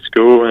awesome for the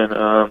school, and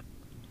a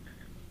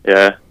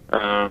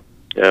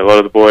lot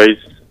of the boys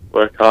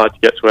work hard to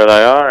get to where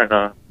they are, and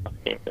I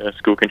think the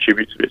school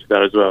contributes a bit to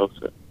that as well,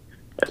 so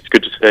it's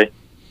good to see.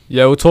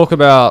 Yeah, we'll talk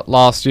about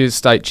last year's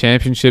state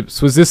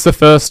championships. Was this the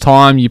first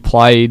time you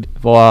played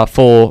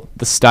for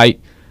the state,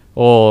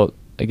 or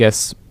I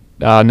guess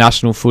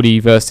national footy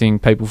versus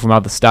people from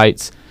other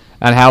states?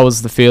 And how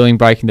was the feeling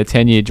breaking the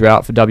 10-year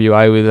drought for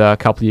WA with a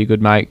couple of your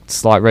good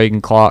mates like Regan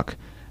Clark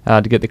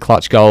to get the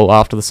clutch goal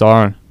after the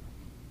siren?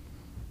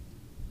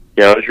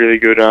 Yeah, it was really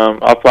good.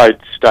 I played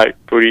state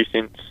footy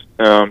since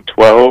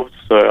 12,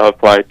 so I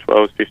played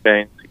 12,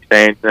 15, 16,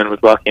 and then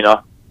was lucky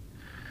enough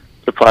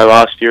to play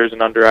last year as an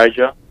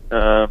underager.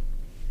 That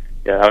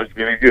was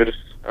really good.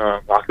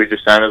 Like we were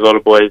just saying, there's a lot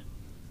of boys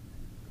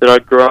that I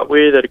grew up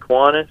with at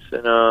Aquinas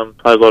and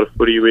played a lot of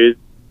footy with.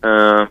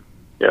 It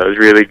was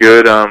really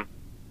good.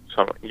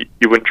 Something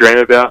you wouldn't dream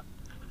about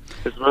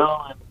as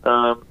well.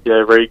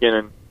 And,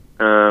 Regan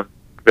and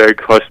very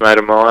close mate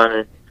of mine,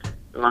 who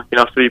I'm lucky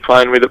enough to be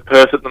playing with at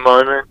Perth at the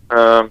moment.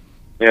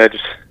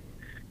 Just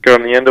got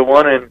on the end of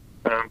one and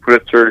put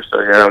it through. So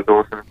that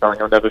was awesome.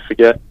 Something I'll never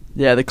forget.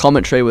 Yeah, the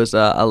commentary was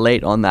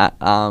elite on that.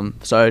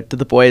 So did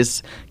the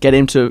boys get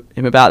into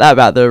him about that,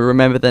 about the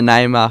remember the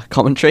name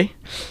commentary?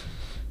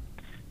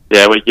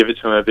 Yeah, we give it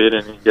to him a bit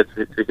and he gets a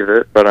bit sick of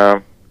it.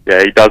 But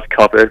he does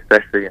cop it,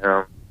 especially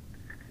down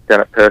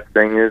at Perth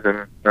Seniors,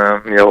 and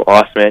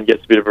Iceman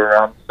gets a bit of a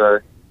run. So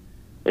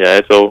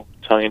it's all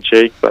tongue in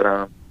cheek,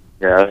 but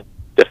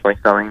definitely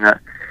something that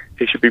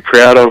he should be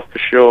proud of for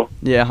sure.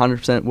 Yeah,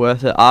 100%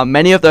 worth it.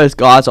 Many of those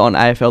guys are on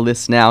AFL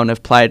lists now and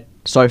have played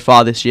so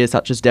far this year,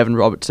 such as Devon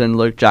Robertson,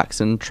 Luke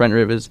Jackson, Trent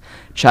Rivers,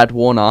 Chad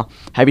Warner.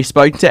 Have you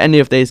spoken to any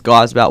of these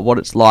guys about what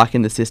it's like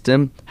in the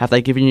system? Have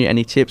they given you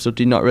any tips, or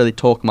do you not really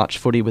talk much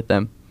footy with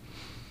them?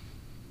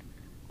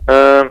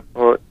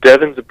 Well,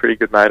 Devon's a pretty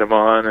good mate of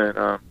mine, and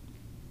so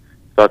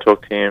I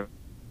talk to him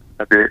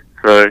a bit.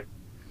 So,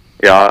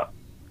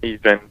 he's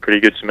been pretty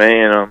good to me,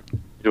 and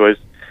he's always,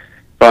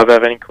 if I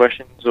have any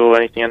questions or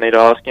anything I need to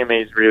ask him,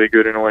 he's really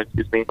good and always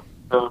gives me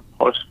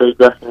honest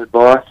feedback and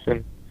advice.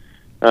 And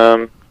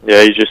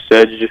he just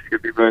said you just got to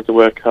be willing to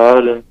work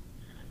hard, and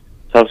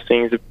tough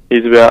things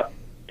is that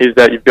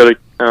you've got to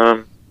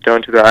go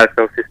into the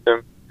AFL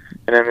system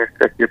and then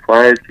respect your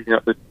players, because you're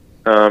not the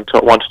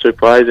top 1 to 2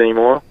 players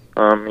anymore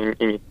in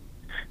your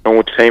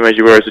normal team as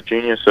you were as a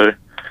junior. So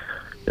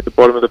at the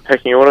bottom of the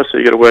pecking order, so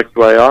you got to work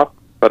your way up.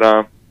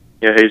 But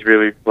he's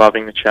really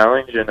loving the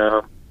challenge, and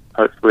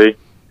hopefully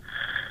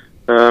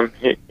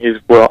his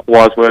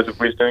wise words of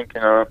wisdom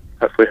can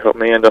hopefully help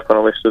me end up on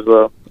a list as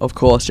well. Of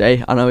course,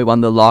 Jay. I know he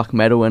won the Lark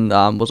medal and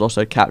was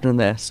also captain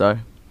there. So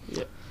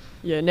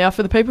yeah. Now,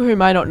 for the people who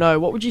may not know,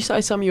 what would you say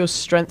some of your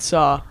strengths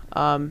are?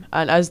 And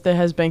as there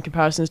has been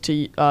comparisons to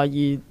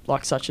you,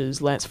 like such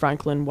as Lance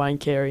Franklin, Wayne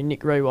Carey,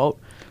 Nick Rewalt,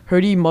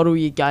 who do you model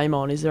your game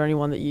on? Is there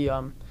anyone that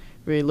you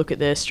really look at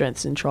their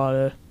strengths and try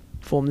to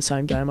form the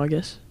same game, I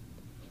guess?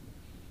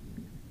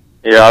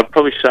 Yeah, I'd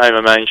probably say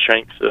my main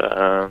strengths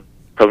are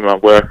probably my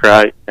work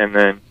rate, and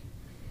then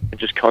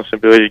just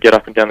constant ability to get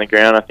up and down the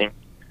ground. I think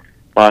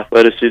my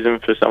athleticism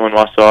for someone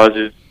my size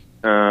is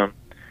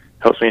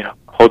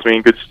holds me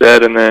in good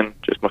stead, and then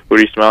just my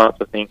footy smarts,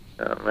 I think,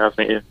 allows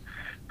me to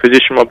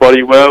position my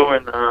body well,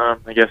 and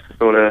I guess to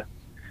sort of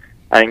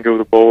angle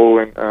the ball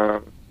and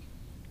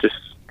just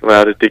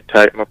allow to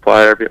dictate my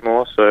player a bit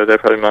more. So they're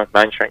probably my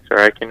main strengths, I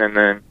reckon. And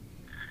then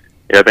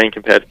being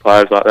compared to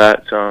players like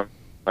that, it's a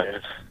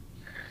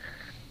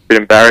bit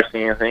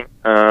embarrassing, I think.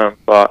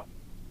 But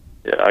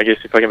I guess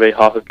if I can be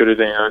half as good as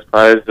any of those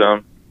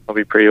players, I'll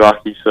be pretty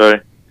lucky. So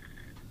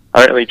I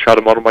don't really try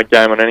to model my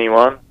game on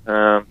anyone.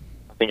 I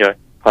think I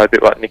play a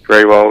bit like Nick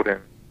Rewald,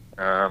 and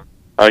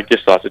I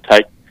just like to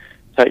take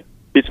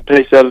bits and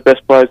pieces out of the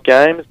best players'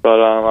 games,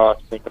 but I like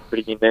to think I'm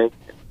pretty unique.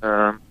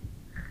 Try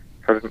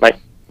to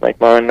make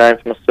my own name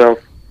for myself.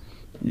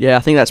 Yeah,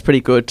 I think that's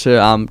pretty good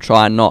to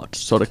try and not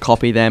sort of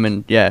copy them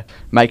and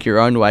make your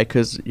own way,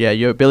 because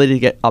your ability to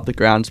get up the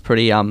ground is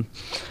pretty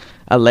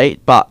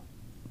elite. But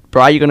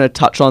Bri, are you going to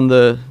touch on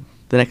the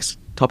next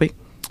topic?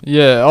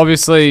 Yeah,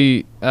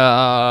 obviously,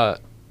 I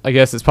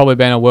guess it's probably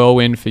been a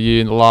whirlwind for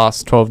you in the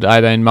last 12 to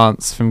 18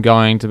 months, from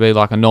going to be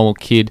like a normal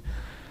kid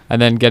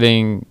and then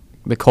getting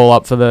the call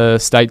up for the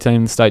state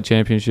team, the state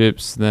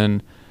championships,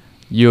 then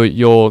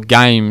your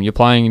game, you're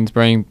playing is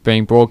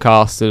being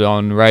broadcasted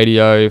on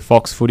radio,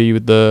 Fox Footy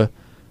with the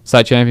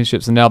state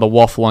championships, and now the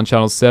Waffle on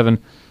Channel 7.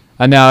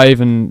 And now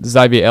even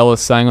Xavier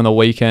Ellis saying on the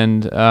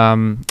weekend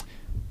that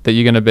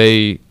you're going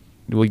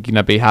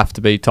to have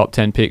to be top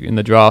 10 pick in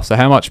the draft. So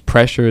how much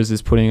pressure is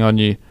this putting on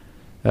you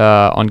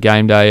on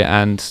game day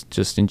and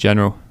just in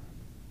general?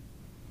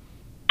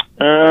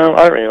 I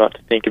don't really like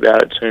to think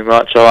about it too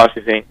much. I like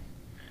to think,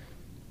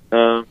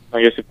 I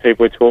guess if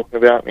people are talking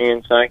about me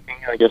and saying things,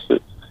 I guess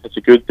it's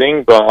a good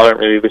thing, but I don't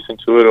really listen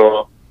to it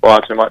or buy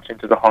too much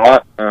into the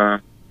hype.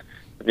 At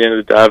the end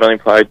of the day, I've only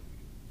played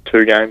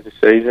 2 games this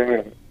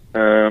season.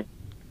 And,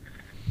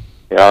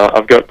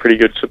 I've got pretty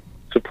good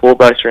support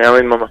base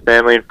around me, my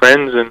family and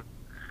friends, and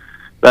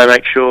they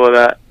make sure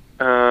that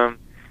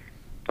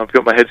I've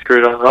got my head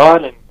screwed on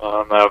right, and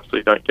they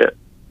obviously don't get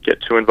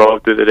too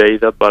involved with it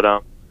either.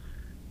 But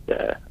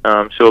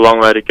still a long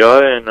way to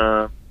go, and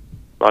I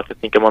like to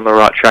think I'm on the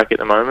right track at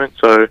the moment.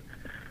 So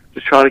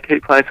just try to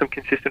keep playing some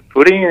consistent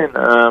footy, and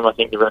I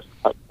think the rest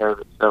will take care of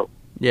itself.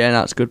 Yeah,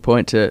 that's a good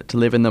point to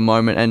live in the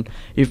moment. And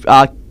you've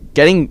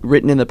getting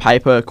written in the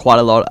paper quite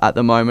a lot at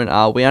the moment.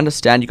 We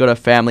understand you've got a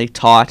family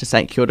tie to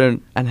St Kilda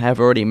and have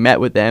already met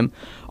with them.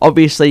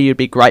 Obviously, you'd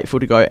be grateful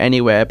to go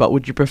anywhere, but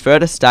would you prefer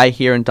to stay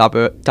here in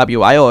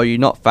WA, or are you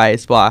not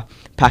fazed by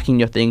packing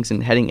your things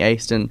and heading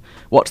east? And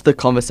what's the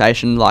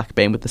conversation like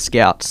being with the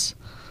Scouts?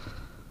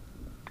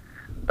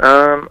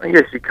 I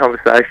guess your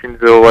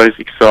conversations are always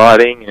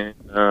exciting,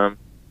 and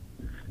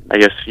I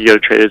guess you got to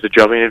treat it as a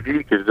job interview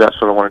because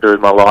that's what I want to do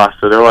with my life.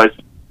 So they're always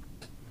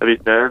a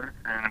bit nervous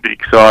and a bit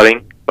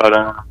exciting, but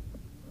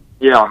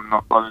I'm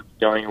not bothered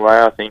going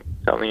away. I think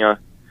something I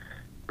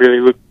really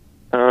look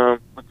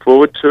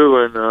forward to,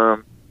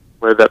 and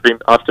whether that be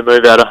I have to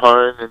move out of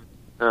home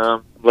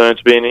and learn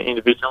to be an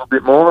individual a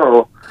bit more,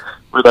 or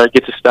whether I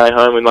get to stay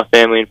home with my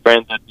family and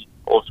friends, that'd be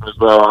awesome as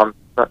well. I'm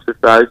not too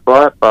phased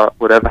by it, but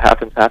whatever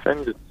happens.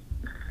 It's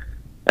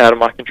out of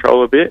my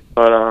control a bit,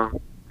 but I'm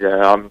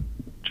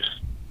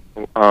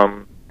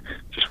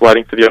just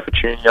waiting for the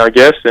opportunity, I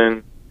guess,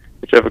 and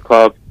whichever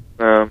club,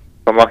 if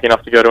I'm lucky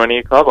enough to go to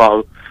any club,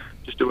 I'll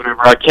just do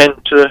whatever I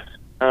can to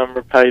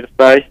repay the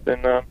faith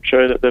and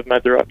show that they've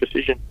made the right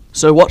decision.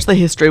 So what's the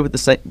history with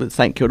the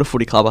St Kilda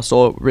Footy Club? I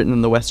saw it written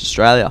in the West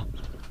Australia.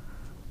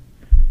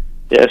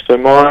 Yeah, so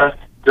my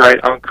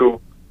great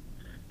uncle,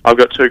 I've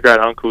got 2 great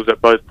uncles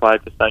that both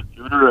played for St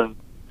Kilda, and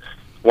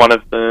one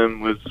of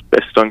them was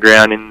best on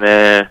ground in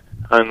their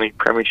only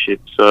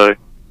premiership. So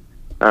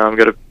I've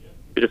got a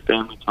bit of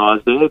family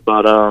ties there,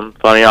 but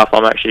funny enough,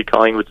 I'm actually a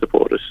Collingwood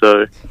supporter,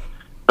 so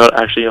not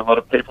actually a lot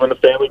of people in the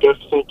family go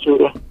to St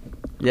Kilda.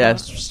 Yeah,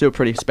 it's still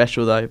pretty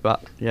special though,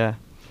 but yeah.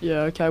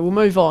 Yeah, okay, we'll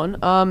move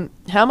on.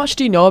 How much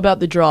do you know about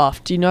the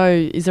draft? Do you know,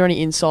 is there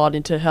any insight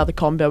into how the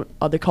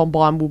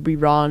combine will be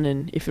run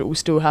and if it will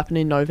still happen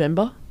in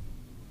November?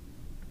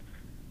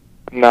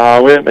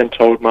 No, we haven't been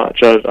told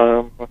much.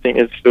 I think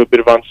there's still a bit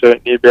of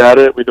uncertainty about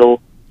it with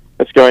all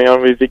that's going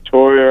on with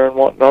Victoria and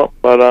whatnot,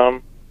 but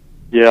I'm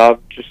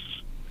just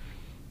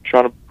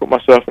trying to put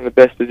myself in the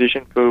best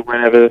position for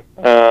whenever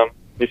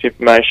this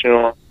information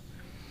or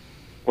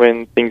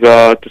when things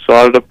are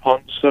decided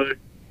upon. So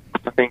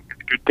I think it's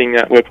a good thing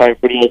that we're playing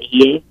footy over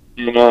here,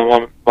 and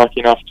I'm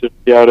lucky enough to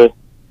be able to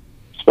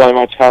display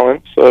my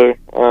talent. So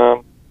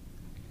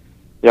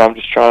I'm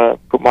just trying to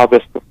put my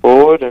best foot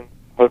forward, and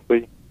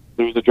hopefully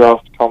lose the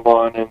draft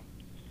combine and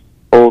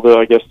all the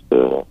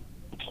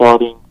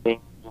exciting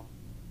things and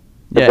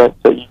events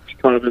that you've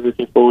kind of been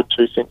looking forward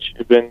to since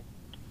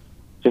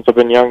I've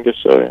been younger.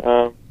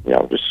 So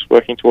I'm just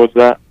working towards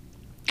that.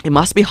 It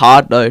must be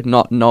hard though,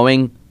 not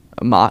knowing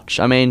much.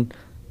 I mean,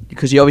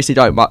 because you obviously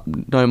don't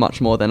know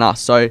much more than us,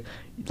 so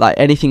like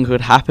anything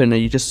could happen. Are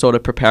you just sort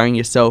of preparing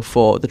yourself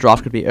for the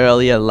draft? Could be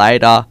earlier,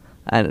 later,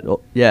 and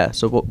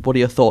so what are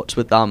your thoughts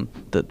with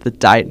the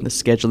date and the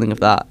scheduling of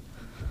that?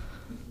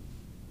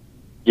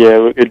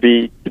 Yeah, it'd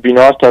be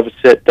nice to have a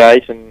set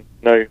date and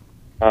know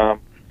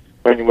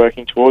when you're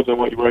working towards and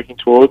what you're working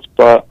towards.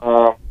 But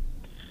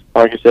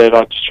like I said,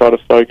 I just try to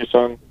focus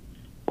on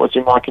what's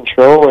in my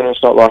control, and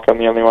it's not like I'm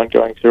the only one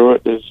going through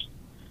it. There's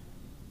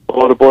a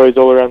lot of boys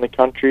all around the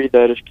country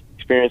that are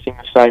experiencing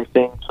the same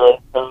thing. So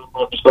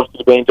I'm just lucky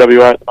to be in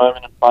WA at the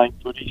moment and playing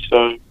footy.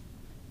 So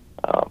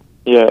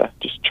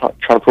just trying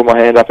to put my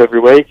hand up every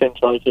week and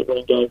trying to keep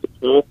winning games at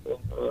Perth,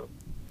 and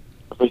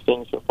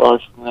everything can flow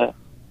from there.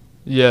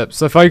 Yeah,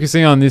 so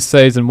focusing on this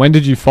season, when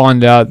did you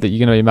find out that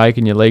you're going to be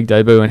making your league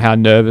debut, and how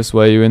nervous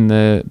were you in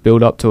the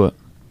build-up to it?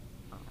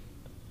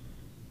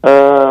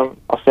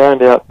 I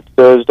found out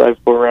Thursday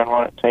before round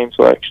 1 at team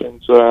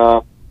selection,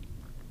 so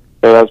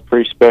that was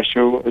pretty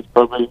special. It's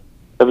probably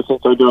ever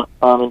since I got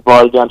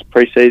invited down to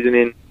pre-season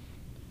in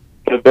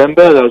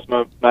November, that was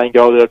my main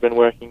goal that I've been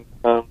working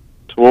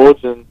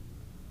towards, and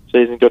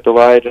season got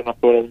delayed, and I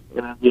thought I was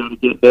going to be able to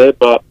get there,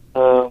 but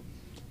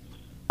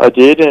I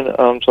did, and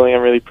something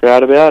I'm really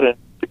proud about, and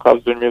the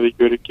club's been really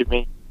good at giving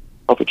me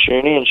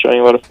opportunity and showing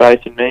a lot of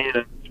faith in me,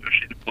 and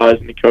especially the players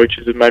and the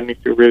coaches have made me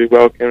feel really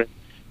welcome, and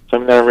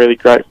something that I'm really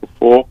grateful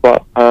for.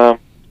 But I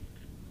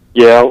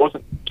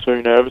wasn't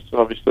too nervous,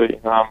 obviously.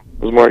 I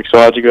was more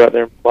excited to go out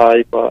there and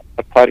play, but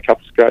I played a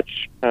couple of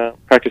scratch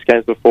practice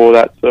games before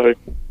that, so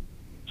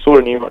sort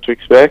of knew what to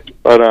expect,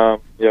 but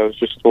it was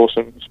just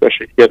awesome,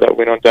 especially to get that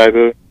win on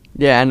debut.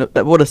 Yeah, and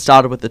that would have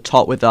started with the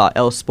top with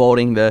El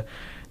Spalding, the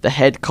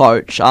head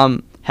coach.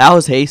 How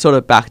has he sort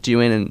of backed you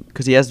in, and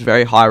because he has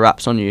very high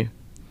raps on you?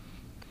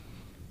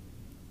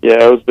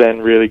 Yeah, it's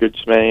been really good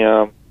to me.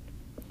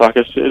 Like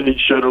I said, he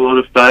showed a lot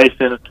of faith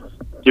and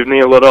given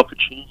me a lot of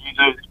opportunities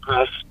over the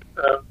past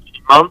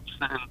few months,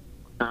 and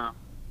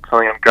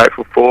something I'm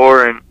grateful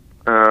for. And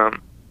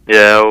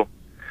yeah,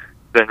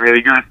 it's been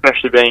really good,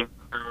 especially being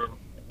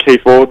key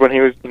forward when he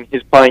was in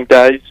his playing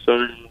days.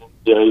 So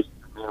yeah, he's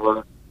given me a lot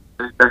of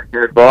feedback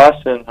and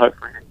advice, and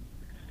hopefully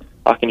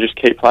I can just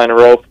keep playing a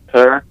role for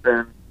Perth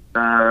and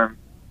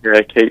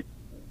yeah, keep,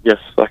 yes,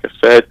 like I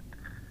said,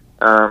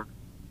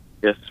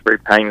 yes,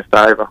 repaying the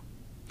favour.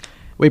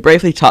 We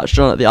briefly touched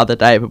on it the other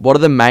day, but what are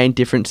the main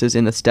differences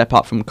in the step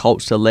up from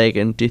Colts to League,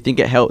 and do you think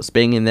it helps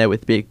being in there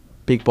with big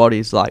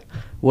bodies? Like,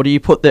 what do you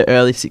put the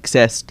early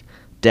success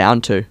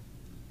down to?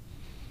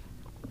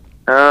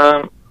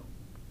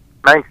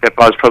 Main step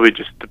up is probably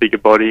just the bigger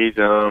bodies.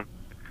 I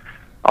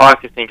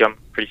like to think I'm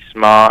pretty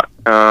smart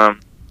while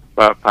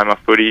I play my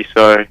footy,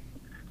 so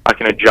I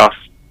can adjust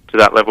to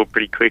that level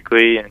pretty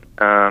quickly. And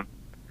I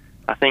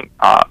think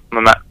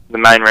the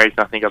main reason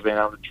I think I've been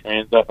able to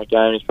translate my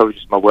game is probably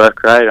just my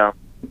work rate. I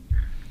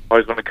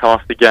always want to come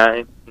off the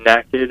game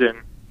knackered and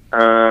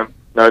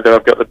know that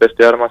I've got the best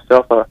out of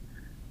myself. I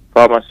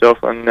pride myself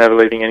on never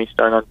leaving any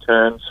stone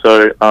unturned.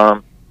 So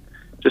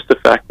just the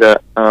fact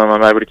that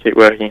I'm able to keep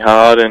working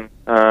hard, and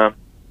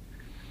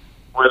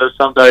whether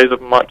some days I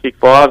might kick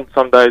 5 and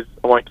some days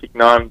I won't kick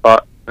 9,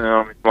 but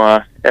if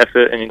my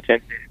effort and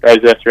intensity stays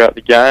there throughout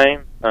the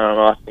game,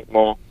 I think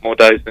more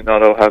days than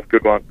not I'll have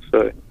good ones.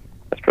 So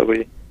that's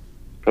probably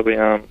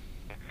why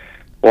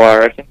I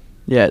reckon.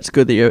 Yeah, it's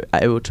good that you're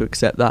able to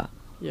accept that.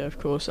 Yeah, of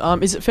course.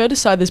 Is it fair to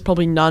say there's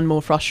probably none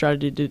more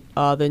frustrated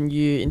than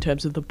you in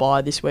terms of the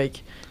bye this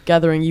week?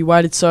 Gathering, you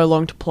waited so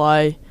long to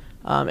play,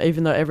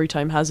 even though every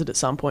team has it at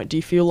some point. Do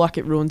you feel like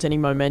it ruins any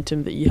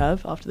momentum that you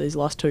have after these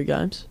last 2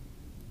 games?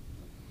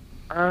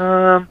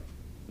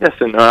 Yes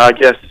and no. I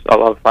guess I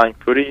love playing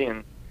footy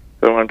and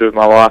what I want to do with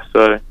my life,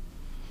 so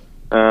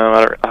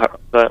I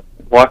don't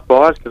like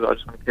byes because I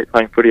just want to keep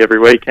playing footy every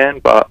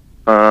weekend, but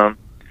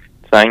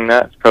saying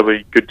that, it's probably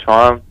a good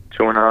time,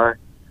 2-0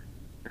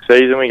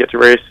 season. We get to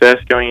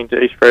reassess going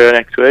into East Freo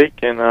next week,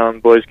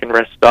 and boys can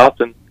rest up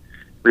and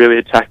really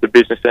attack the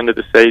business end of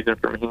the season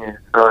from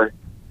here. So,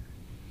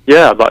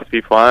 yeah, I'd like to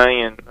be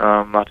playing, and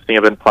I like to think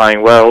I've been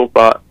playing well,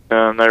 but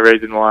no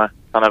reason why I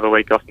can't have a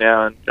week off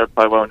now and go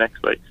play well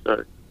next week.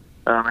 So,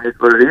 here's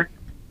what it is.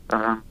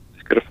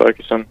 Just got to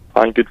focus on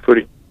playing good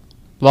footy.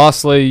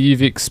 Lastly,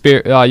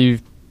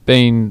 you've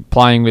been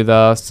playing with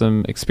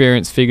some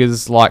experienced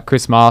figures like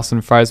Chris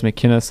Marston, Fraser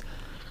McInnes,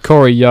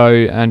 Corey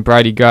Yeo and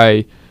Brady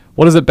Gray.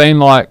 What has it been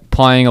like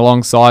playing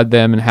alongside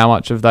them, and how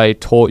much have they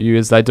taught you,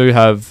 as they do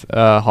have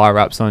high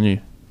raps on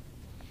you?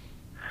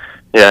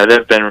 Yeah,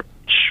 they've been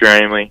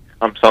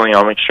something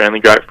I'm extremely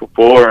grateful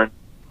for, and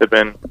they've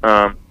been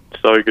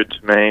so good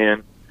to me,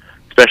 and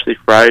especially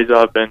Fraser.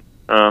 I've been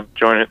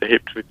joining at the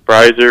hips with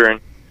Fraser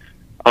and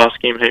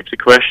asking him heaps of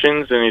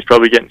questions, and he's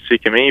probably getting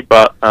sick of me,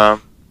 but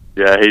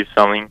yeah, he's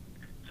someone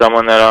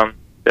that I'm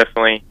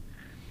definitely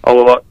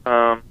owe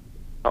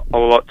a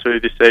lot to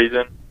this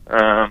season.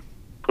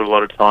 Put a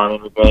lot of time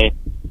in with me,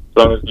 as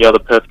long as the other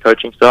Perth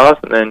coaching staff,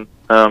 and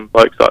then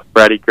blokes like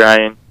Brady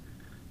Gray and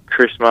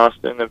Chris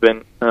Marston have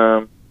been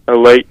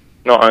elite,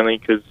 not only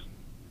because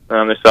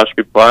they're such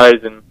good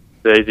players and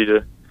they're easy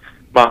to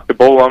mark the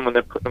ball on when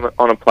they put them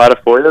on a platter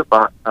for you,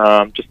 but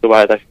just the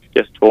way they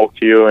just talk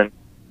to you and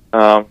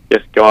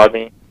just guide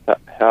me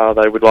how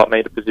they would like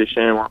me to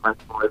position and what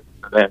makes more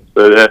for them.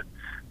 So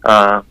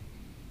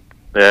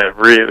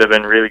they've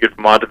been really good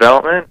for my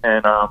development,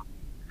 and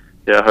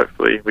yeah,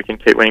 hopefully we can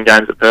keep winning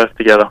games at Perth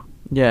together.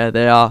 Yeah,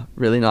 they are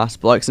really nice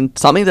blokes. And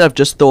something that I've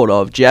just thought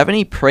of, do you have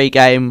any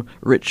pre-game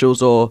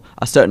rituals or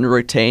a certain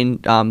routine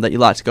that you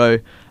like to go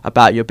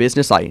about your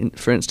business? Like,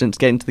 for instance,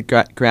 getting to the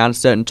ground at a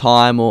certain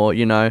time, or,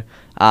 you know,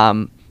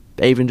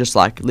 even just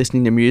like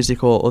listening to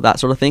music or that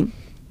sort of thing?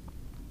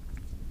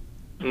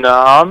 No,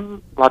 I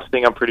like to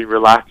think I'm pretty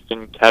relaxed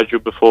and casual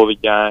before the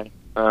game.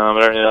 I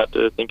don't really like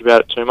to think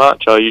about it too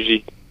much. I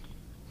usually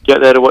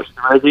get there to watch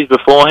the Razzies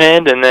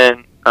beforehand, and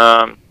then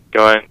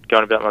going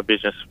about my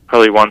business.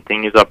 Probably one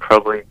thing is I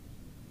probably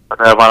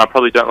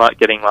don't like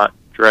getting like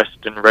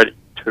dressed and ready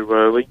too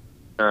early.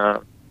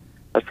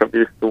 That's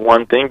probably the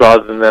one thing. But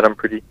other than that, I'm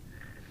pretty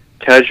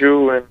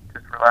casual and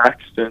just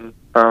relaxed, and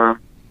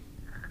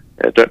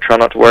don't try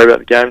not to worry about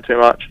the game too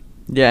much.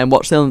 Yeah, and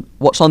what's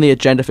on the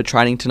agenda for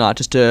training tonight?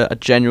 Just a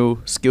general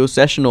skills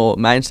session or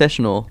main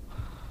session, or?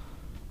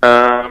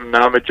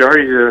 No,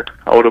 majority of the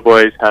older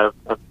boys have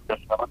a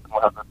session.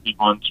 We'll have a big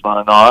one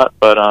tomorrow night,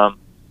 but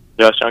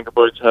us younger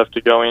boys have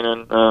to go in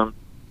and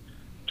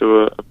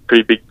do a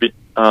pretty big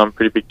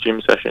gym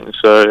session.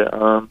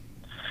 So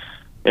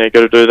got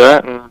to do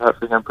that, and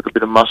hopefully can put a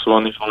bit of muscle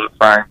on this whole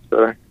frame.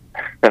 So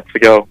that's the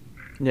goal.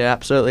 Yeah,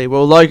 absolutely.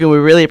 Well, Logan, we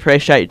really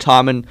appreciate your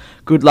time, and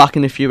good luck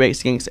in a few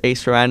weeks against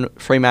East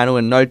Fremantle,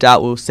 and no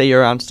doubt we'll see you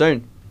around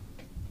soon.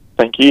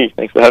 Thank you.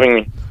 Thanks for having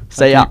me.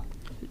 See ya.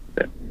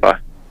 Yeah, bye.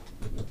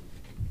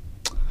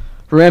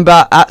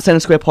 Remember, at Centre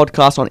Square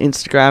Podcast on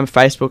Instagram,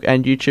 Facebook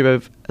and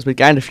YouTube, as we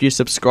gained a few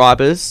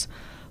subscribers.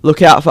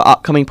 Look out for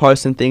upcoming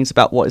posts and things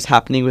about what is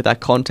happening with our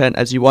content,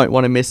 as you won't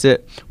want to miss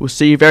it. We'll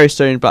see you very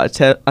soon, but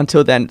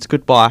until then, it's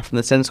goodbye from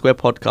the Centre Square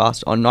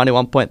Podcast on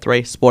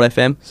 91.3 Sport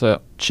FM.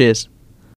 So, cheers.